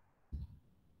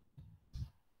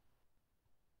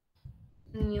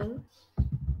new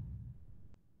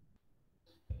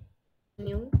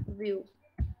view.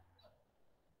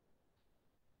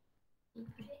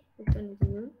 This one is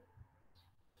new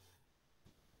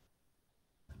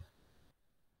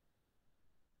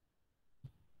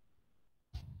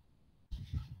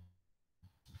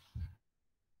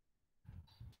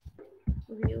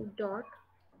view dot,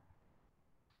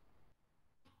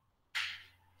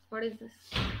 what is this,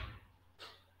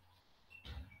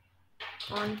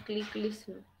 on click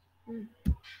listener. Mm.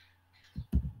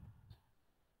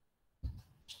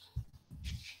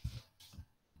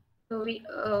 So we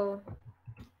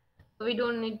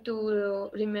don't need to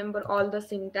remember all the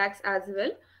syntax as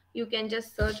well. You can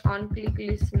just search on click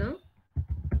listener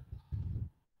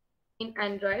in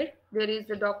Android. There is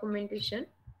the documentation,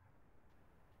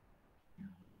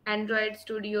 Android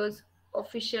Studios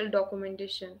official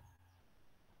documentation.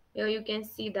 Here you can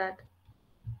see that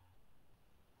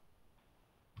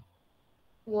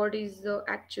what is the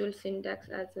actual syntax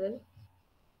as well.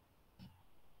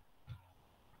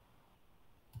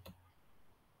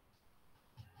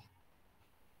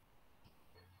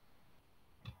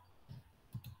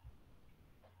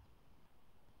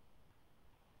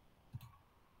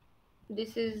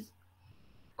 This is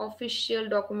official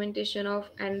documentation of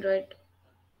Android.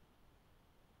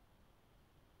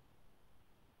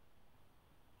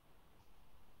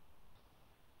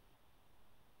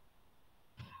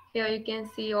 Here you can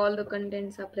see all the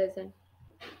contents are present.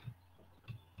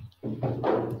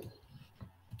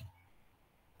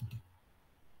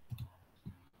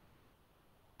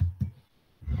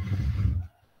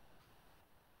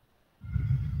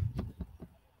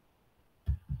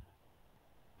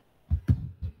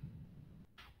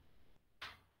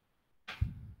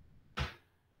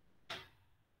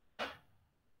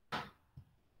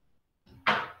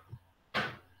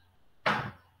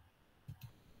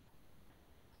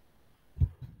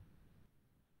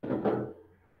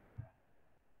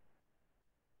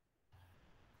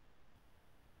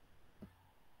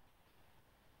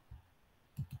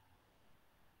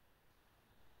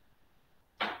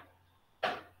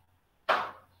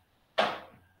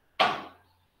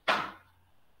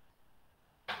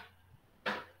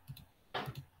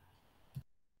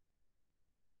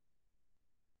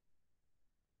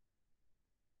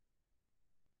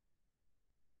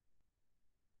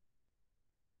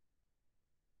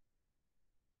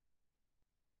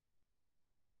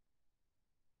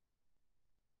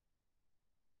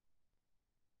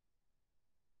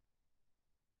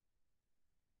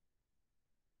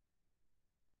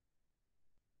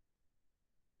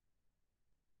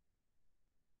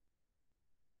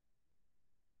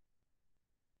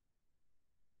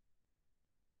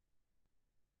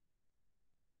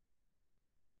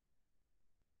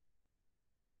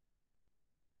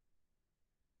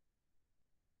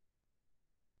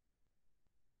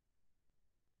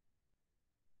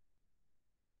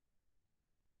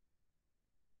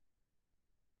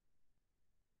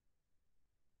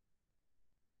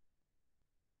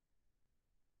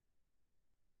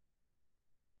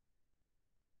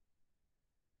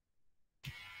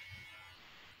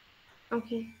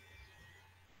 Okay.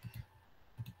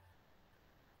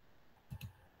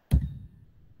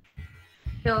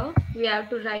 Here we have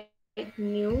to write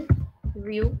new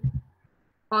view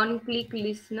on click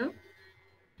listener,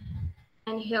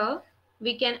 and here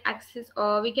we can access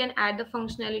or we can add the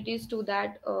functionalities to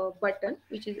that button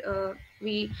which is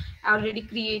we already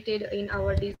created in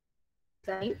our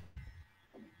design.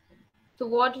 So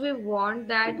what we want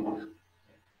that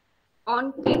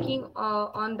on clicking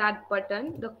on that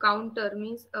button, the counter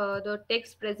means the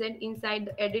text present inside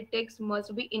the edit text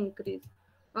must be increased.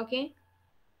 Okay.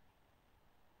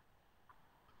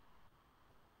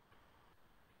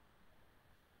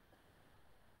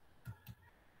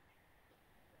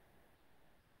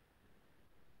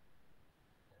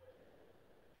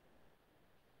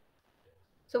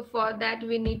 So for that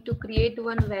we need to create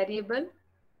one variable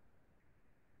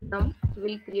num.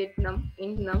 We'll create num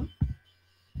in num,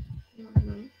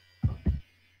 num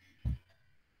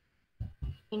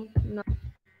in num.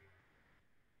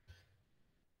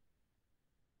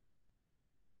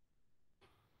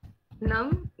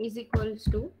 Num is equals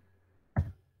to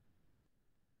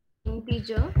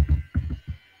integer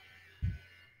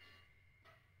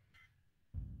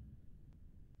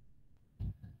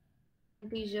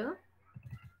integer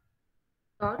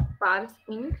dot parse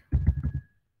int.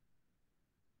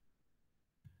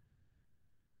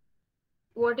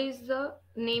 What is the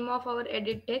name of our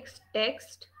edit text?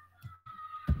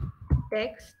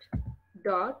 Text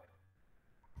dot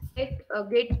set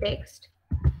get text.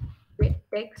 Get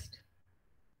text.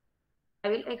 I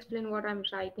will explain what I'm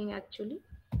writing actually.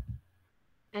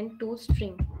 And to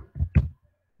string.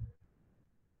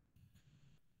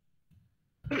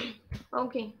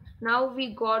 Okay, now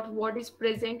we got what is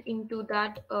present into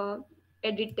that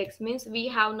edit text, means we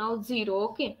have now 0.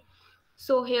 Okay,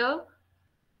 so here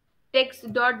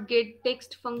text dot get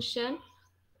text function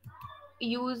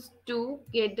used to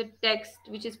get the text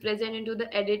which is present into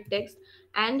the edit text,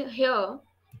 and here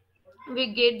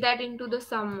we get that into the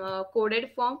some coded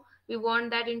form we want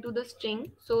that into the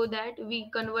string, so that we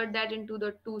convert that into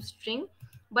the to string.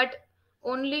 But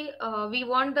only we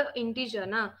want the integer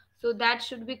na, so that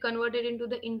should be converted into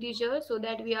the integer, so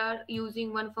that we are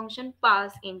using one function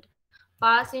pass int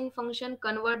function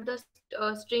convert the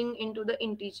string into the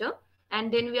integer,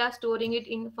 and then we are storing it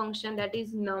in function that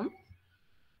is num.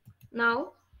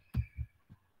 Now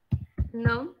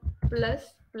num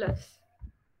plus plus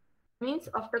means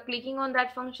after clicking on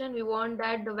that function, we want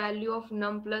that the value of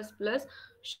num plus plus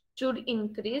should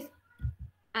increase,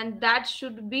 and that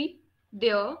should be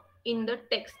there in the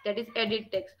text, that is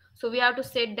edit text. So we have to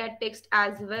set that text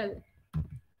as well.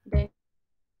 Then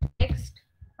text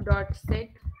dot set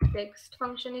text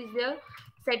function is there.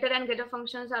 Setter and getter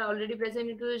functions are already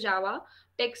present into the Java.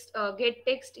 Text get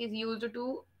text is used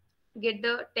to get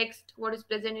the text what is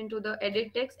present into the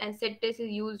edit text, and set text is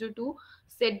used to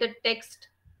set the text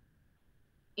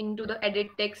into the edit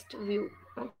text view.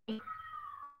 Okay,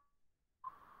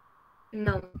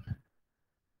 now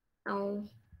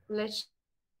let's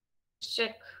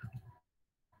check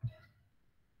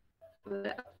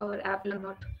whether our app will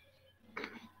not.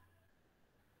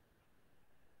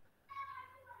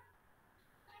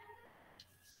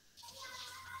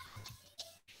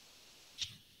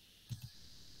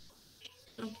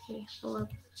 Okay, our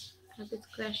app is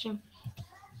crashing.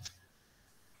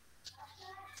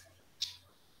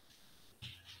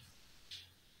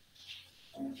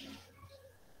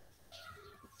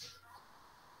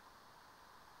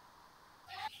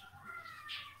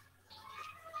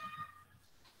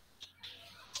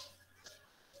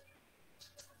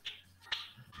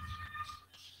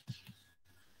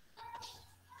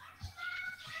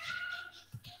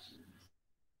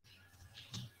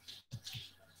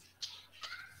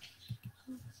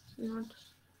 Not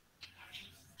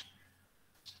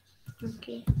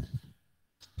okay.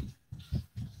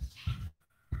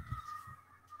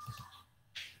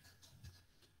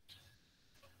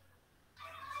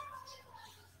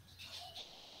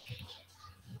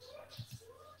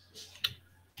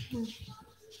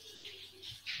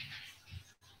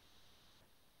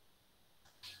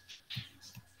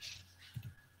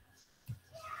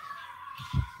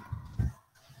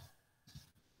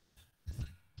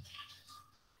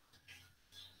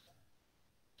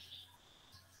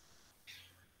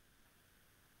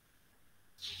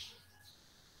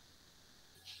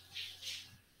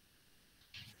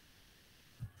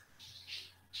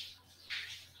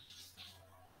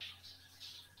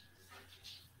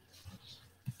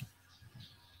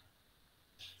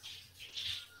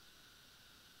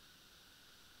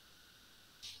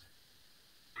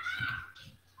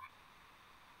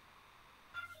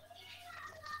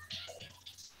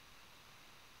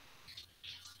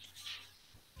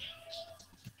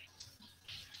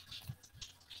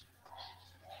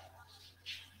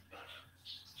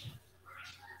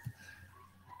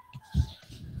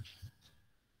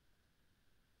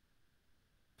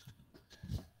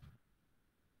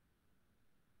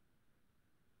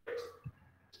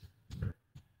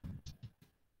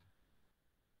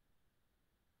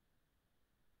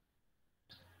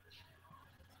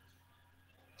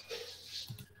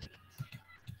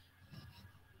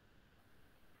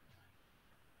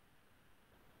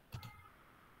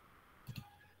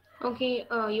 Okay,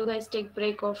 you guys take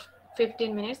break of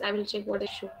 15 minutes. I will check what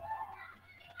issue.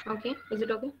 Okay, is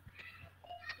it okay?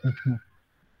 Mhm.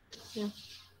 Yeah.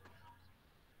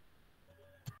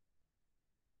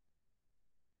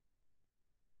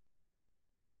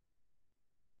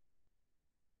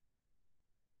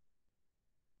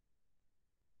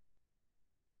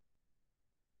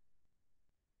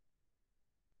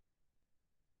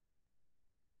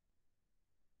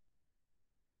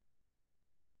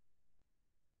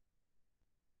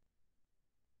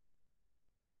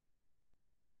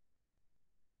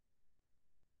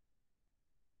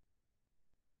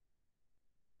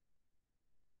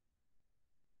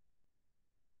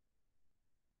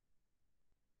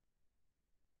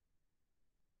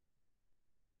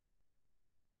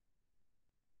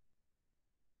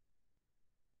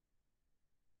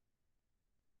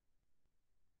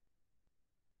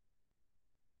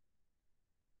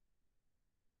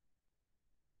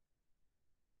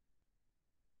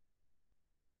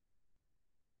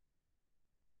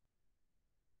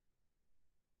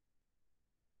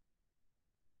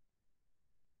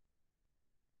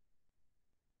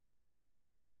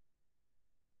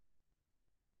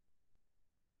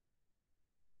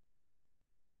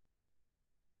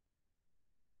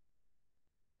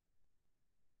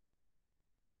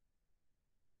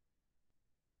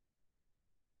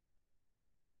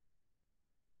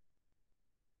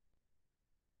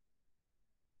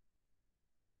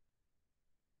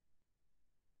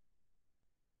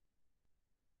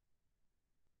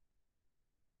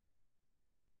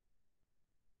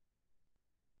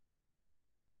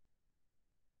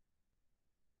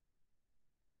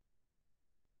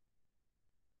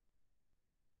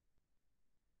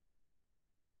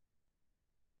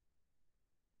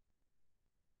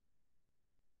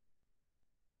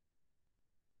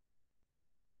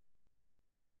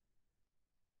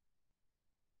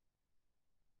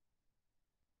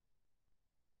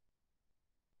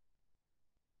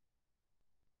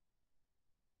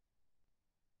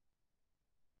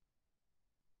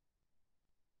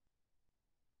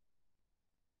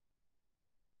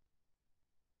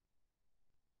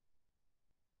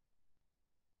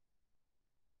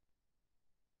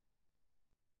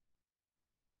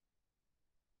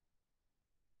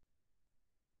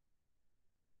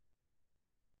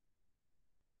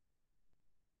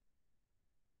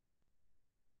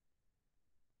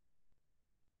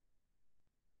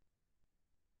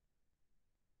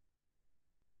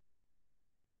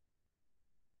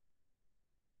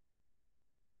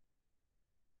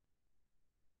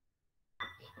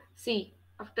 See,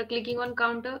 after clicking on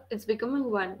counter, it's becoming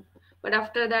 1. But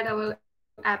after that, our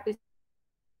app is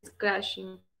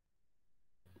crashing.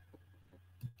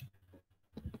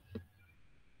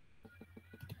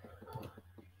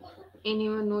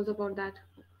 Anyone knows about that?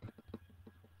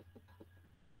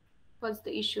 What's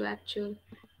the issue actual?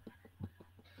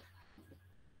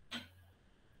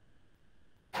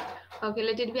 Okay,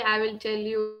 let it be. I will tell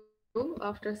you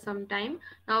after some time.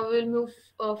 Now we will move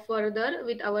further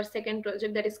with our second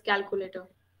project, that is calculator.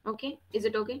 Okay, is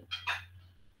it okay?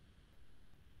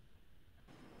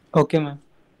 Okay, ma'am.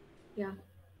 Yeah.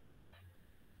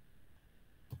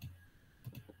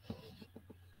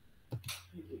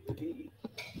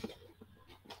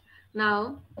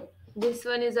 Now this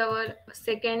one is our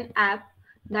second app,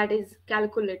 that is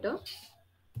calculator.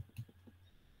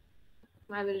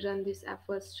 I will run this app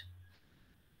first.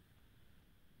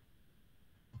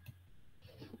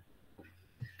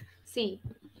 See,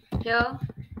 here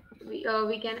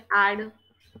we can add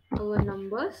our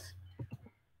numbers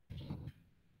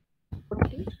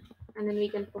 40, and then we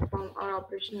can perform our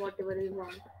operation whatever we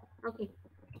want. Okay,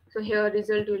 so here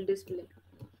result will display.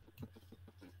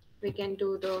 We can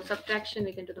do the subtraction,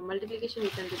 we can do the multiplication, we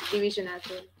can do the division as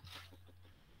well.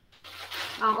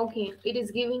 Okay, it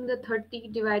is giving the 30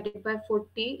 divided by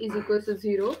 40 is equals to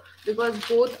 0, because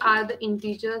both are the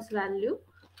integers value.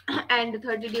 And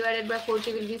 30 divided by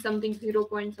 40 will be something 0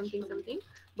 point something something.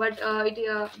 But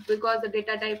because the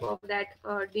data type of that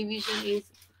division is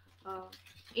uh,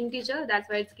 integer, that's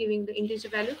why it's giving the integer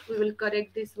value. We will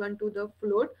correct this one to the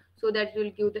float, so that will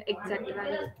give the exact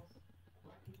value.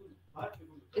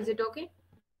 Is it okay?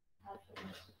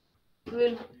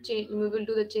 We will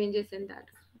do the changes in that.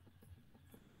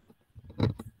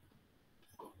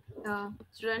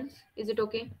 Students, is it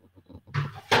okay?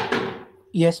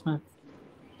 Yes, ma'am.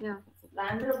 Yeah.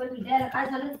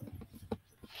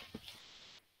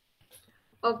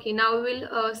 Okay, now we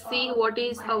will see what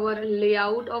is our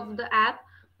layout of the app.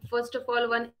 First of all,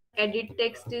 one edit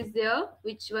text is there.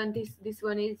 Which one this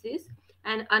one is this,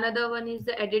 and another one is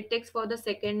the edit text for the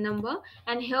second number.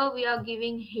 And here we are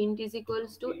giving hint is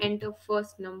equals to enter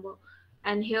first number,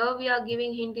 and here we are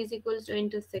giving hint is equals to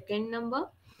enter second number.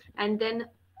 And then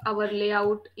our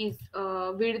layout is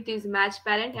width is match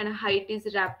parent and height is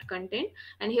wrapped content.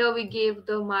 And here we gave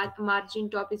the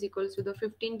margin top is equals to the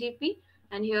 15 dp,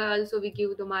 and here also we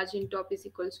give the margin top is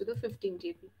equals to the 15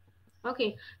 dp.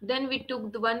 Okay, then we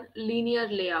took the one linear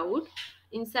layout.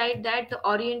 Inside that the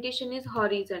orientation is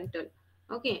horizontal.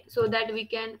 Okay, so that we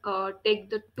can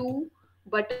take the two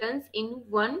buttons in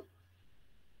one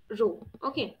row.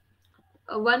 Okay,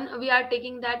 one we are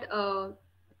taking that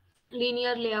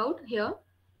linear layout here,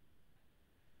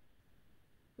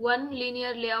 one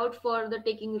linear layout for the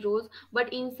taking rows.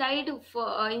 But inside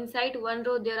one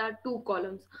row there are two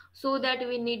columns, so that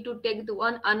we need to take the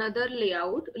one another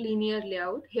layout, linear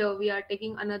layout. Here we are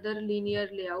taking another linear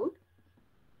layout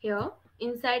here.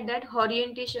 Inside that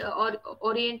orientation,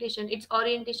 its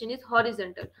orientation is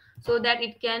horizontal, so that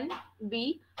it can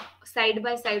be side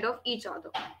by side of each other.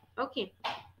 Okay,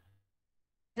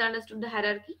 you guys understood the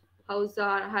hierarchy, how's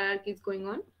our hierarchy is going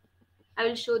on? I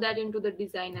will show that into the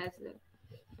design as well.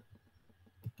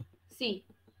 See,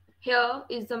 here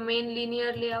is the main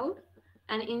linear layout,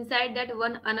 and inside that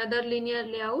one another linear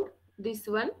layout, this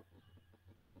one.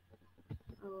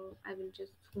 I will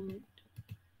just zoom it.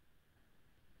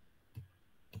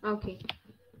 Okay,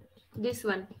 this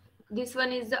one. This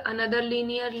one is the another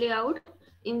linear layout.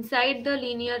 Inside the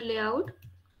linear layout,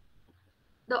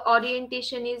 the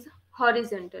orientation is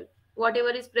horizontal. Whatever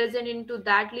is present into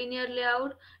that linear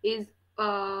layout is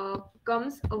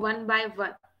comes one by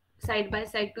one, side by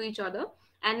side to each other.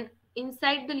 And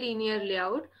inside the linear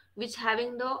layout, which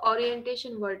having the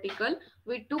orientation vertical,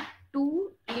 we took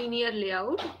two linear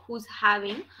layout who's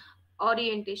having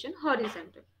orientation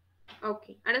horizontal.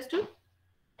 Okay, understood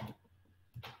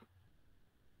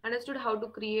how to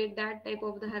create that type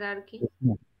of the hierarchy?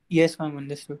 Yes, ma'am.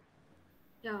 Understood.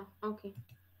 Yeah, okay.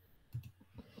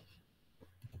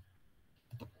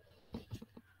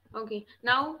 Okay,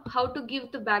 now how to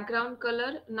give the background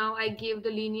color. Now I gave the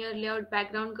linear layout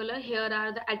background color. Here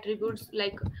are the attributes,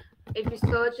 like if you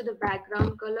search the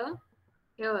background color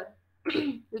here,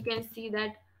 you can see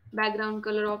that background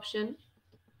color option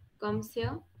comes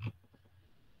here.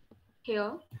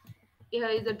 Here, here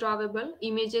is the drawable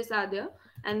images are there,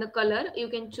 and the color you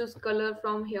can choose color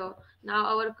from here. Now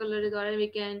our color is already, we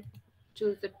can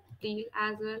choose the teal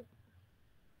as well.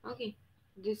 Okay,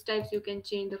 these types you can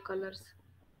change the colors,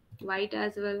 white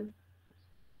as well.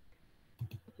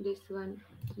 This one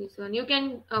you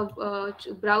can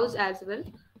browse as well,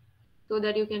 so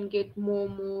that you can get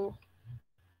more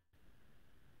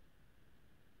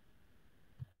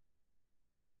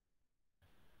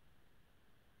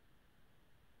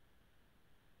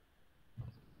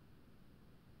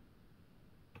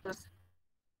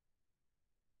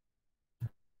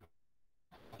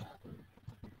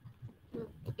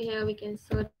Here we can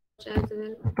search as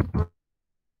well.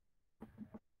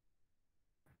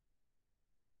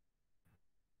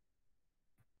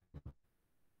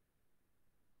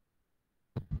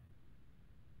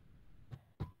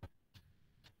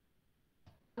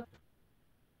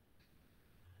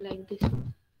 Like this.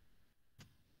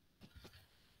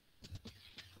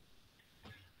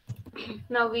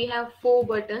 Now we have four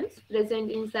buttons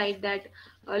present inside that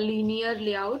linear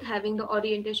layout having the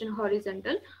orientation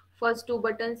horizontal. First two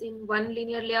buttons in one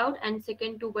linear layout and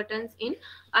second two buttons in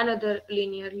another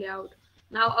linear layout.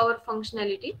 Now our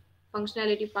functionality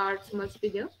parts must be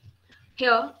there.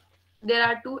 Here there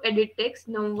are two edit text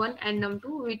num1 and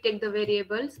num2. We take the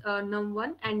variables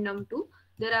num1 and num2.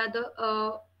 There are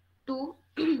the two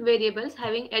variables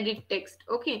having edit text.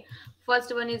 Okay,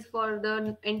 first one is for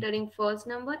the entering first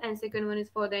number and second one is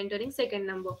for the entering second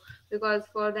number, because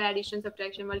for the addition,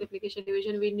 subtraction, multiplication,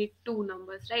 division we need two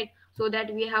numbers, right? So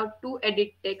that we have two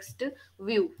edit text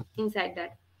view inside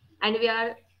that, and we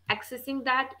are accessing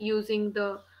that using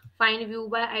the find view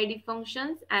by id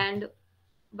functions and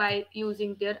by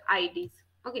using their IDs.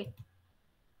 Okay,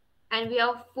 and we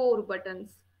have four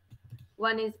buttons.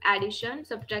 One is addition,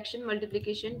 subtraction,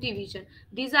 multiplication, division.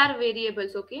 These are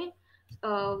variables. Okay,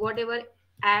 whatever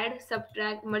add,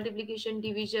 subtract, multiplication,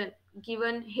 division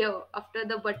given here after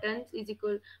the buttons is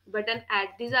equal button add.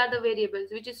 These are the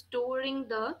variables which is storing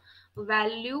the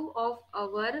value of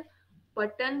our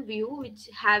button view, which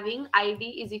having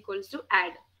ID is equals to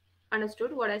add.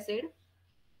 Understood what I said,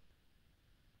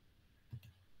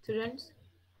 students?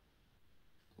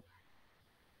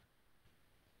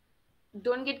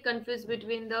 Don't get confused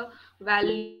between the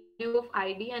value of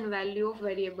id and value of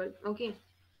variable. Okay,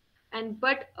 and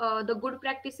but the good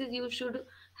practice is you should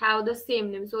have the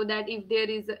same name, so that if there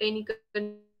is any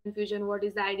confusion what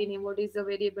is the id name, what is the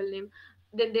variable name,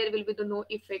 then there will be the no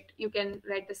effect. You can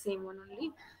write the same one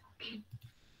only.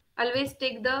 Always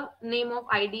take the name of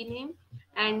id name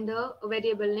and the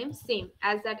variable name same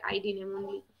as that id name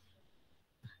only.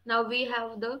 Now we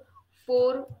have the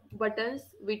four buttons.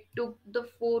 We took the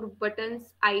four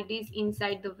buttons IDs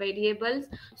inside the variables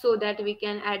so that we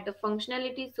can add the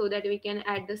functionality, so that we can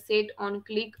add the set on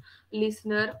click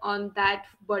listener on that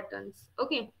buttons.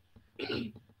 Okay.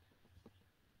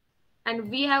 And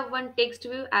we have one text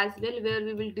view as well where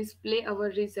we will display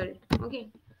our result. Okay.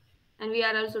 And we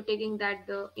are also taking that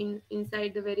the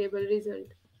inside the variable result.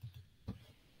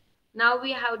 Now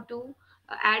we have to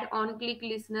add on click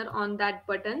listener on that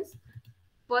buttons.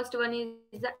 First one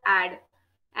is the add.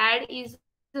 Add is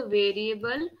a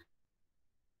variable.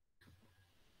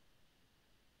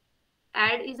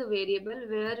 Add is a variable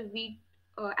where we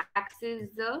access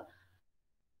the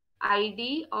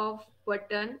ID of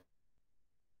button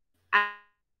add.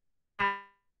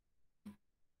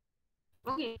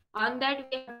 Okay. On that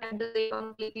we have to add the set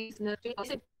on click listener string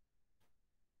also. And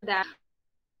after that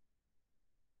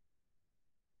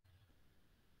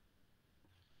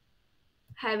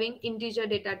having integer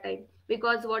data type,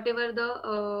 because whatever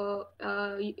the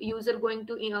user going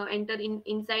to enter in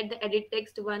inside the edit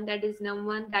text one, that is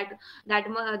num1,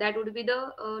 that would be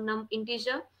the num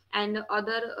integer, and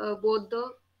other both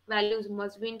the values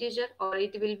must be integer or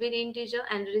it will be the integer,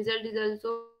 and result is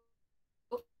also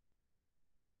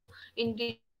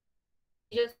integer,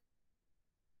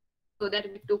 so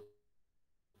that we took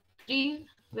three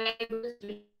variables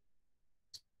related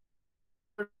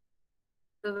to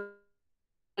the variables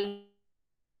which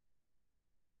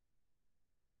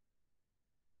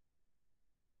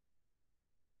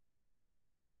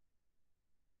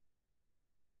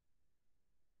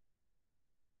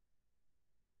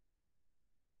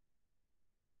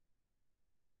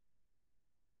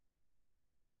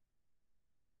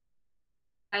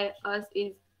by us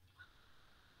is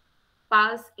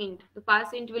pass int. The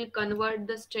pass int will convert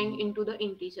the string into the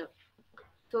integer.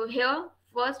 So here,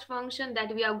 first function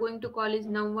that we are going to call is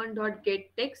num1 dot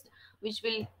get text, which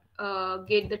will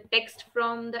get the text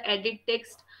from the edit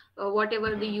text,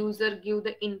 whatever the user give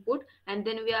the input, and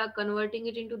then we are converting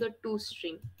it into the to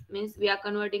string. Means we are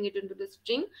converting it into the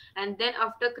string, and then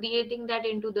after creating that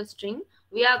into the string,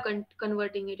 we are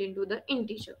converting it into the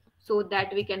integer, so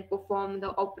that we can perform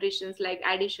the operations like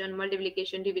addition,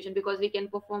 multiplication, division, because we can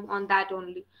perform on that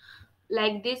only.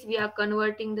 Like this, we are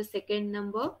converting the second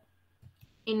number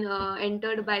in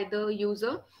entered by the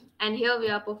user, and here we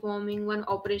are performing one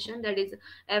operation, that is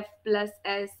f plus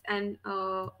s, and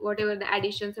whatever the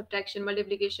addition, subtraction,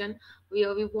 multiplication we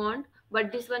want.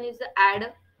 But this one is the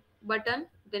add button,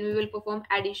 then we will perform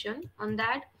addition on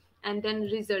that, and then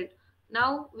result.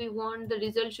 Now we want the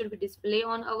result should be display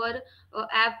on our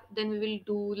app. Then we will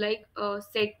do like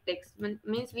set text.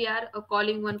 Means we are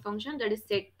calling one function, that is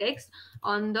set text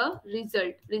on the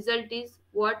result. Result is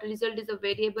what? Result is a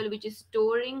variable which is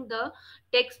storing the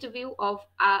text view of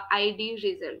id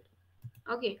result.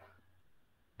 Okay.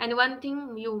 And one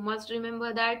thing you must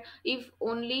remember, that if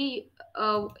only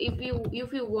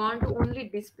if you want to only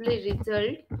display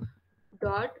result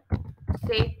dot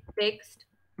set text,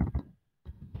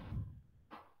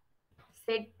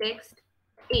 set text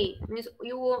a, means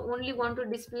you only want to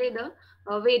display the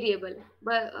variable,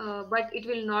 but it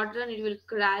will not run, it will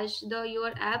crash the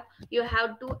your app. You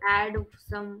have to add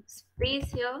some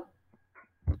space here,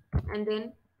 and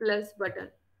then plus button.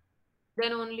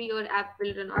 Then only your app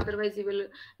will run, otherwise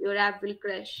your app will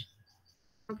crash.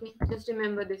 Okay, just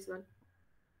remember this one.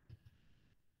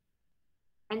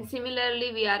 And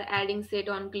similarly we are adding set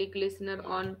on click listener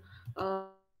on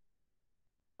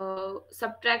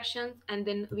subtractions, and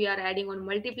then we are adding on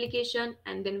multiplication,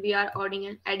 and then we are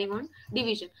adding on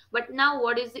division. But now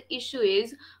what is the issue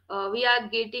is, we are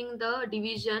getting the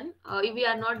division, if we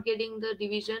are not getting the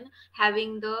division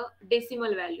having the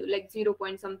decimal value like 0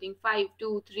 point something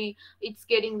 523, it's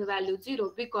getting the value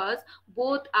 0, because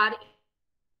both are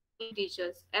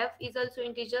integers. F is also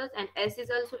integers, and S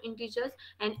is also integers,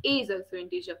 and A is also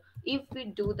integer. If we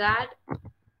do that,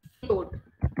 float,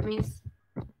 means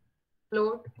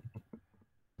float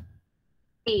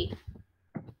A,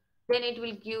 then it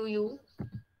will give you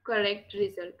correct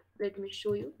result. Let me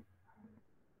show you.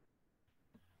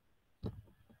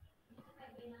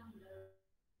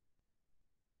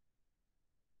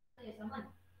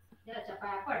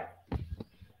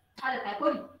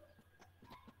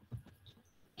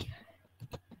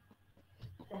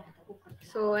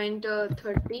 So enter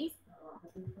 30,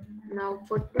 now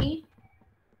 40,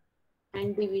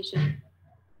 and division.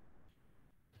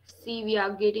 See, we are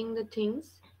getting the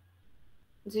things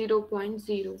 0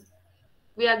 0.0.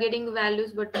 We are getting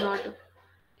values but not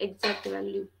exact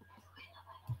value.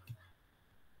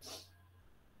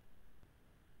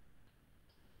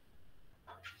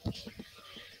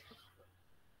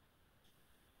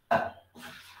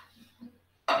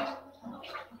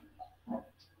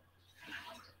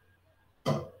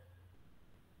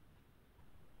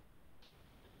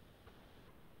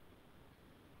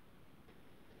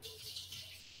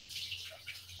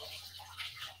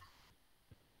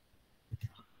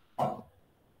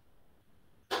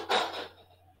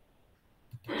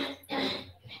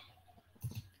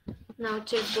 Now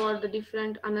check for the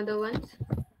different another ones.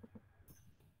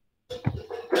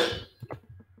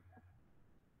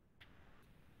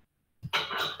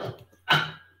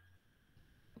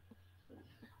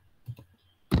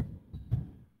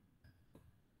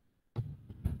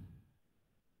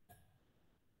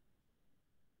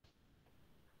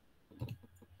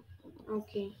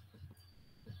 Okay,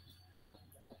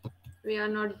 we are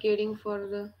not getting for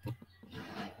the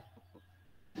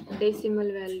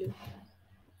decimal value.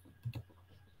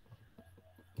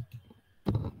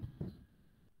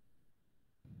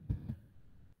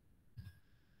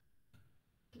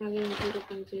 Again 0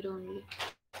 0.0 only.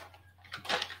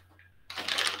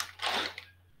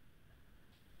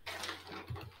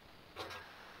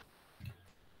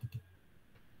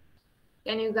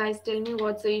 Can you guys tell me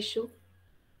what's the issue?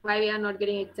 Why we are not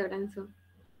getting exact answer?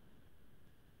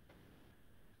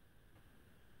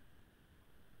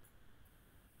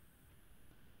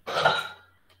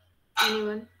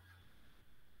 Anyone?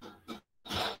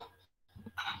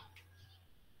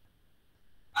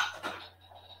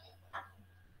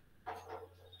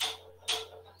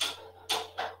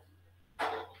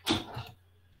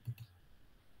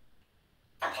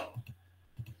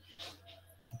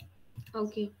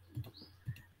 Okay.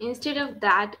 Instead of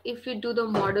that, if we do the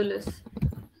modulus,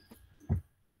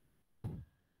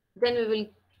 then we will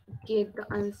get the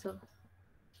answer.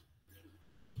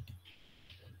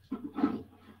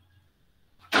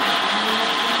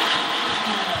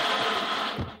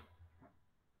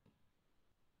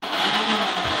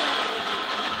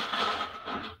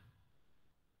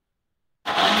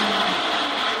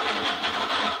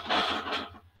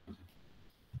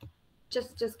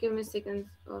 Just give me seconds,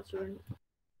 student.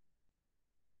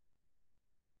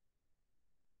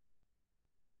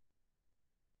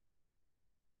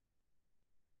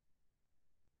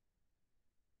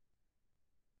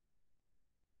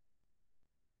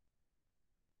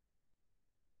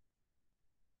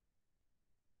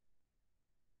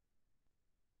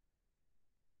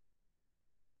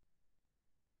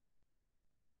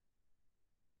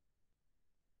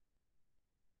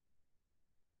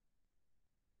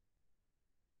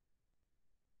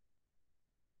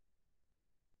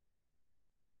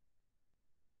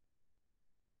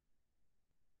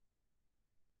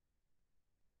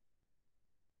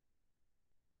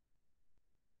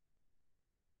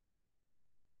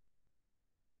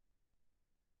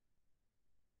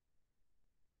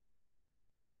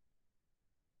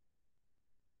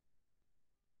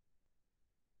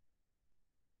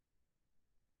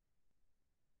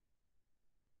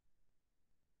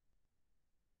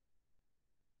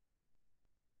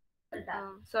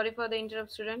 Sorry for the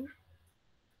interrupt, student.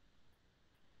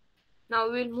 Now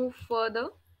we'll move further.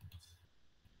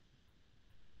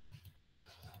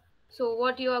 So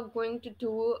what you are going to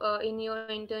do in your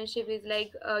internship is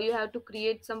like you have to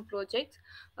create some projects.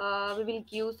 We will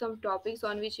give some topics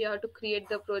on which you have to create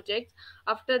the projects.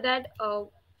 After that,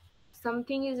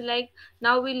 something is like,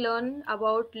 now we learn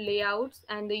about layouts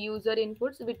and the user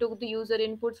inputs. We took the user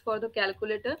inputs for the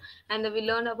calculator, and then we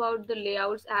learn about the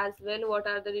layouts as well. What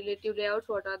are the relative layouts,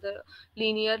 what are the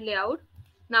linear layout.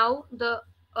 Now the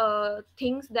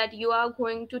things that you are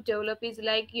going to develop is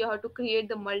like you have to create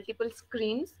the multiple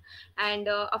screens. And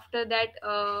after that,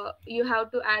 you have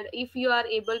to add, if you are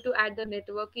able to add the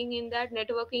networking in that.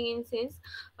 Networking in sense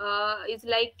is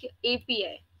like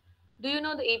API. Do you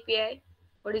know the API?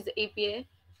 What is the API,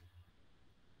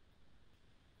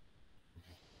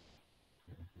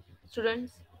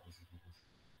 students?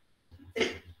 Do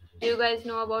you guys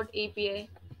know about API?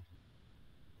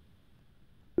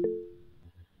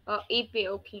 API,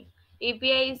 okay.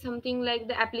 API is something like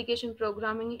the application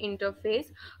programming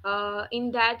interface.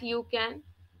 In that you can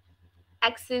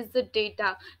access the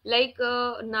data. Like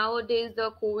nowadays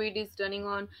the COVID is turning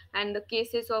on, and the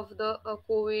cases of the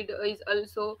COVID is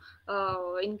also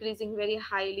increasing very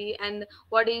highly. And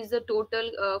what is the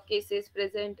total cases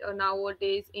present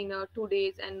nowadays in 2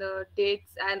 days, and the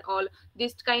dates and all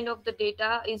this kind of the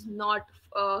data is not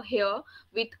here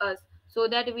with us. So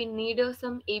that we need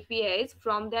some APIs.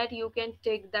 From that you can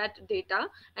take that data,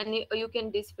 and you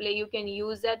can display, you can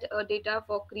use that data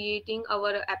for creating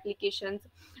our applications.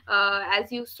 As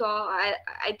you saw,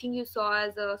 I think you saw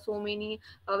as so many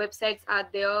websites are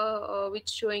there which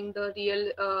showing the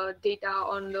real data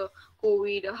on the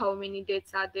COVID. How many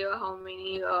deaths are there, how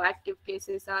many active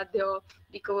cases are there,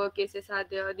 recover cases are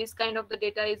there. This kind of the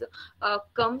data is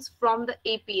comes from the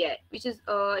API, which is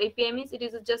API means it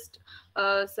is just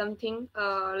something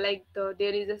like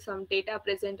there is some data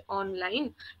present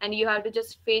online, and you have to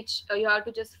just fetch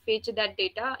that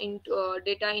data into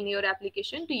data in your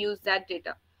application to use that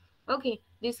data. Okay,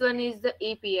 this one is the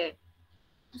API.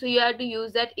 So you have to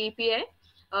use that API,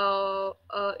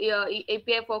 yeah,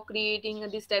 API for creating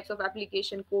these types of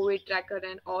application, COVID tracker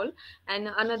and all. And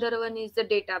another one is the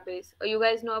database. You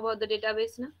guys know about the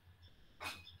database now?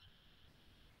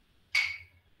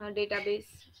 Database.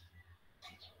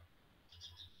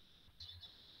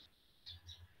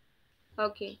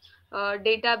 Okay.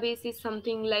 Database is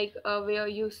something like where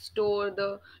you store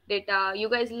the data. You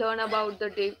guys learn about the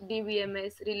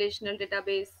DBMS, relational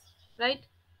database, right?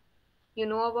 You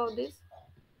know about this?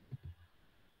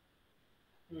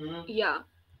 Yeah.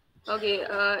 Okay,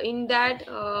 in that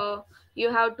you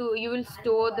will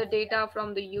store the data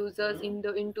from the users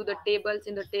into the tables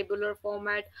in the tabular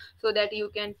format, so that you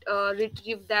can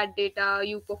retrieve that data.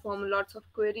 You perform lots of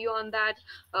query on that,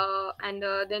 and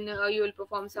then you will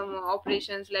perform some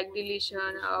operations like deletion,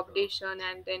 updation,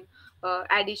 and then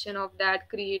addition of that,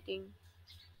 creating.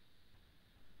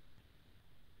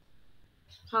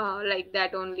 Like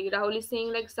that only. Rahul is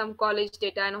saying like some college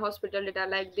data and hospital data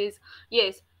like this.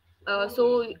 Yes.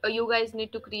 So you guys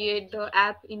need to create the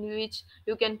app in which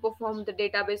you can perform the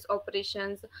database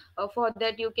operations. For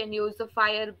that you can use the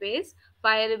Firebase.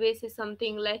 Firebase is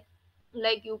something like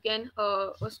you can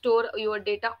store your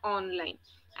data online.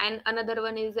 And another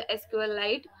one is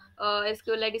SQLite.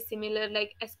 SQLite is similar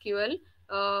like SQL.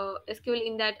 SQL,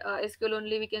 in that SQL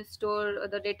only we can store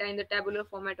the data in the tabular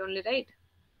format only, right?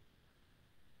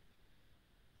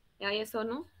 Yeah, yes or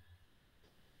no?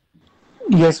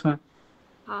 Yes, ma'am.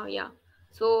 Yeah.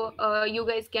 So you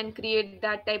guys can create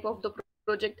that type of the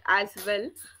project as well.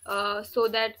 So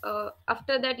that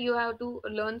after that you have to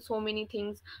learn so many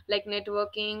things like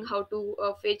networking, how to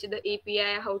fetch the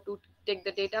API, how to take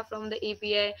the data from the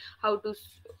API, how to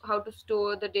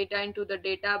store the data into the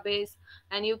database.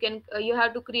 And you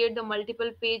have to create the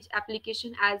multiple page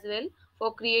application as well.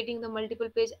 For creating the multiple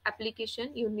page application,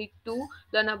 you need to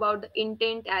learn about the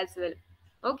intent as well.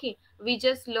 Okay, we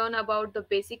just learn about the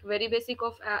basic, very basic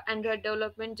of Android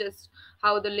development, just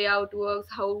how the layout works,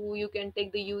 how you can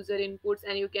take the user inputs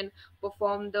and you can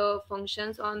perform the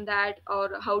functions on that,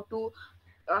 or how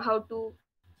to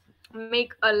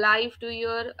make a life to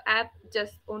your app.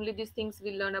 Just only these things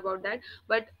we learn about that.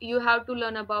 But you have to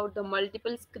learn about the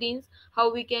multiple screens,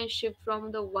 how we can shift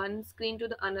from the one screen to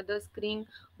the another screen,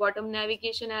 bottom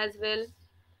navigation as well.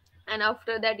 And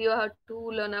after that you have to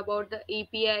learn about the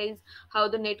APIs, how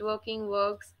the networking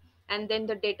works, and then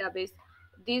the database.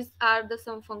 These are the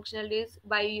some functionalities.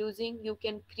 By using, you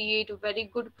can create a very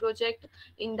good project.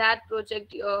 In that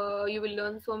project you will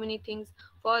learn so many things.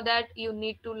 For that you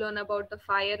need to learn about the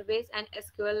Firebase and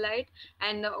SQLite,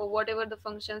 and whatever the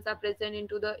functions are present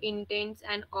into the intents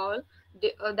and all.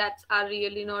 That's are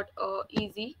really not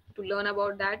easy to learn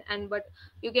about that, and but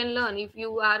you can learn if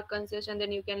you are consistent,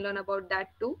 then you can learn about that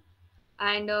too.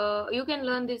 And you can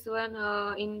learn this one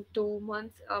in 2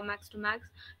 months max to max.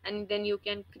 And then you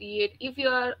can create, if you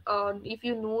are if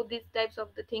you know these types of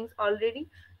the things already,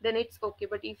 then it's okay.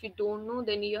 But if you don't know,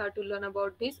 then you have to learn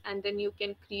about this, and then you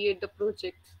can create the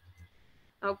projects.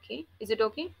 Okay, is it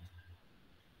okay?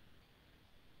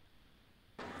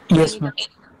 Yes, Any ma'am. doubt?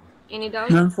 Any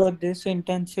doubt? Ma'am, for this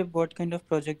internship, what kind of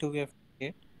project do we have to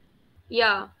create?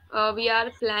 Yeah, we are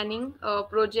planning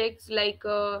projects like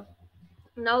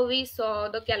now we saw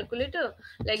the calculator.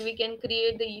 Like we can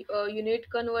create the unit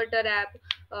converter app.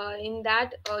 In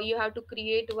that you have to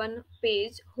create one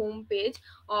page, home page,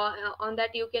 or on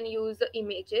that you can use the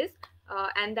images.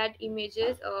 And that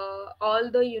images, all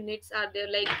the units are there,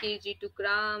 like kg to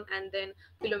gram, and then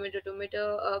kilometer to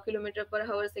meter, kilometer per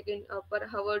hour second, per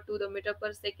hour to the meter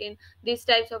per second. These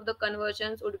types of the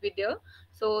conversions would be there.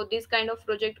 So this kind of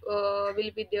project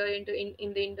will be there in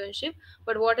the internship.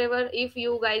 But whatever, if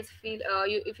you guys feel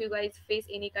if you guys face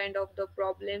any kind of the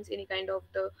problems, any kind of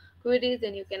the queries,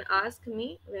 then you can ask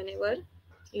me whenever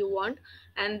you want.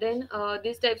 And then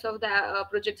these types of the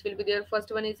projects will be there.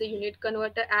 First one is a unit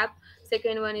converter app,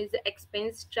 second one is the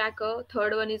expense tracker,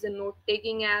 third one is a note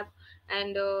taking app.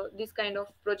 And these kind of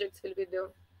projects will be there.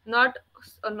 Not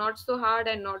not so hard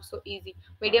and not so easy,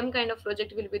 medium kind of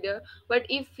project will be there. But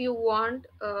if you want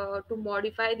to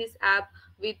modify this app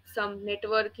with some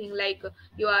networking, like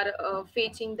you are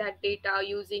fetching that data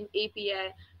using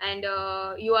API, and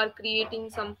you are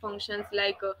creating some functions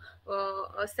like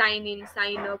sign in,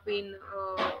 sign up in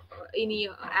any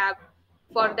app.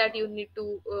 For that you need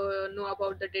to know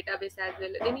about the database as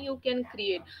well, then you can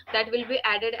create. That will be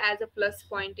added as a plus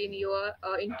point in your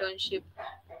internship.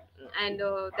 And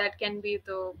that can be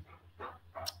the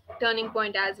turning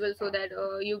point as well, so that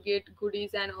you get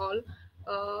goodies and all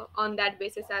on that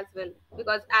basis as well.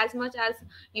 Because as much as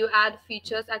you add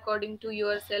features according to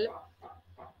yourself,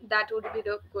 that would be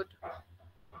the good.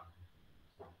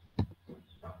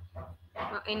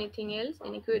 Anything else,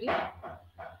 any query?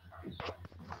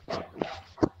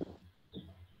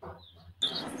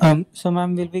 So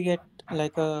ma'am, will we get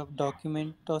like a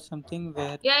document or something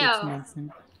where Yeah, it's yeah.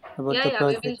 mentioned about Yeah, the yeah, we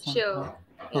will projects and share. all?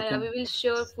 Yeah, Okay, yeah, we ma'am. will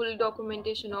share full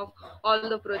documentation of all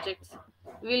the projects.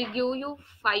 We'll give you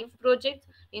 5 projects.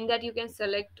 In that you can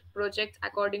select projects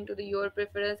according to your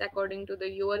preference, according to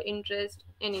your interest,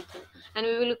 anything. And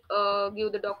we will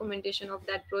give the documentation of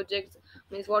that projects.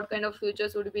 Means what kind of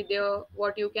features would be there,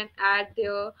 what you can add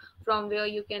there, from where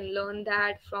you can learn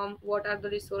that, from what are the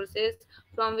resources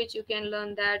from which you can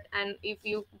learn that. And if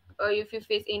you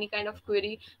face any kind of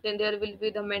query, then there will be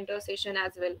the mentor session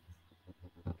as well.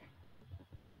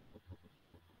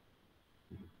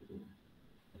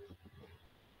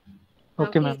 Okay,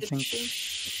 Okay, ma'am. is it Thank you. okay?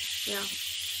 Yeah.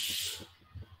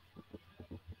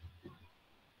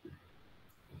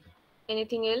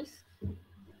 Anything else?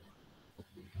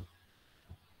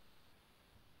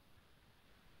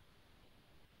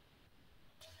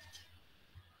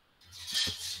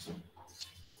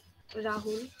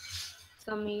 Rahul,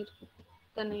 Samir,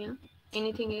 Tanaya.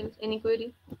 Anything else? Any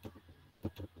query?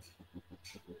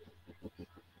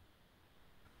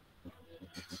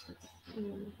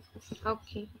 Hmm.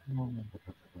 Okay. No, no.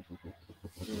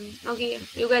 Okay.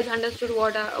 You guys understood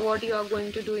what you are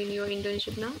going to do in your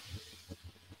internship now?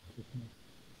 Yes, ma'am.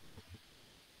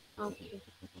 Okay.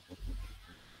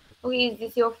 Okay. Is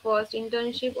this your first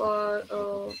internship, or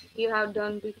you have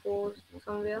done before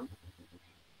somewhere?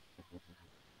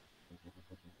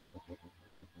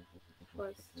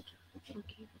 First.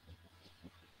 Okay.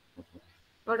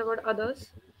 What about others?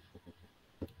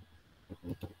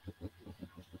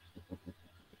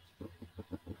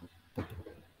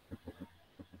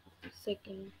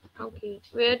 Second. Okay.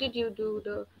 Where did you do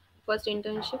the first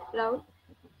internship, Rahul?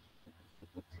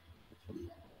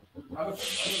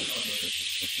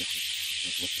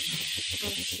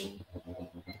 Okay.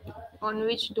 On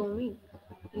which domain?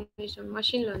 In which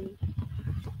machine learning?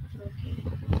 Okay.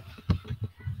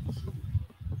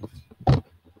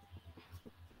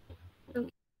 Okay.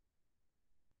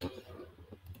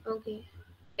 Okay.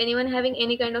 Anyone having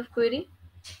any kind of query?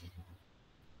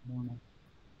 No, no.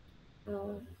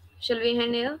 Uh, shall we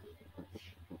end here?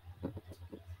 Okay.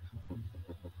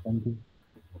 Thank you.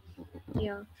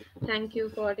 Yeah. Thank you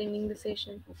for attending the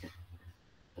session.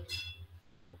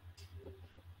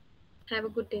 Have a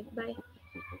good day. Bye.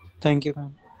 Thank you,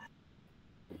 ma'am.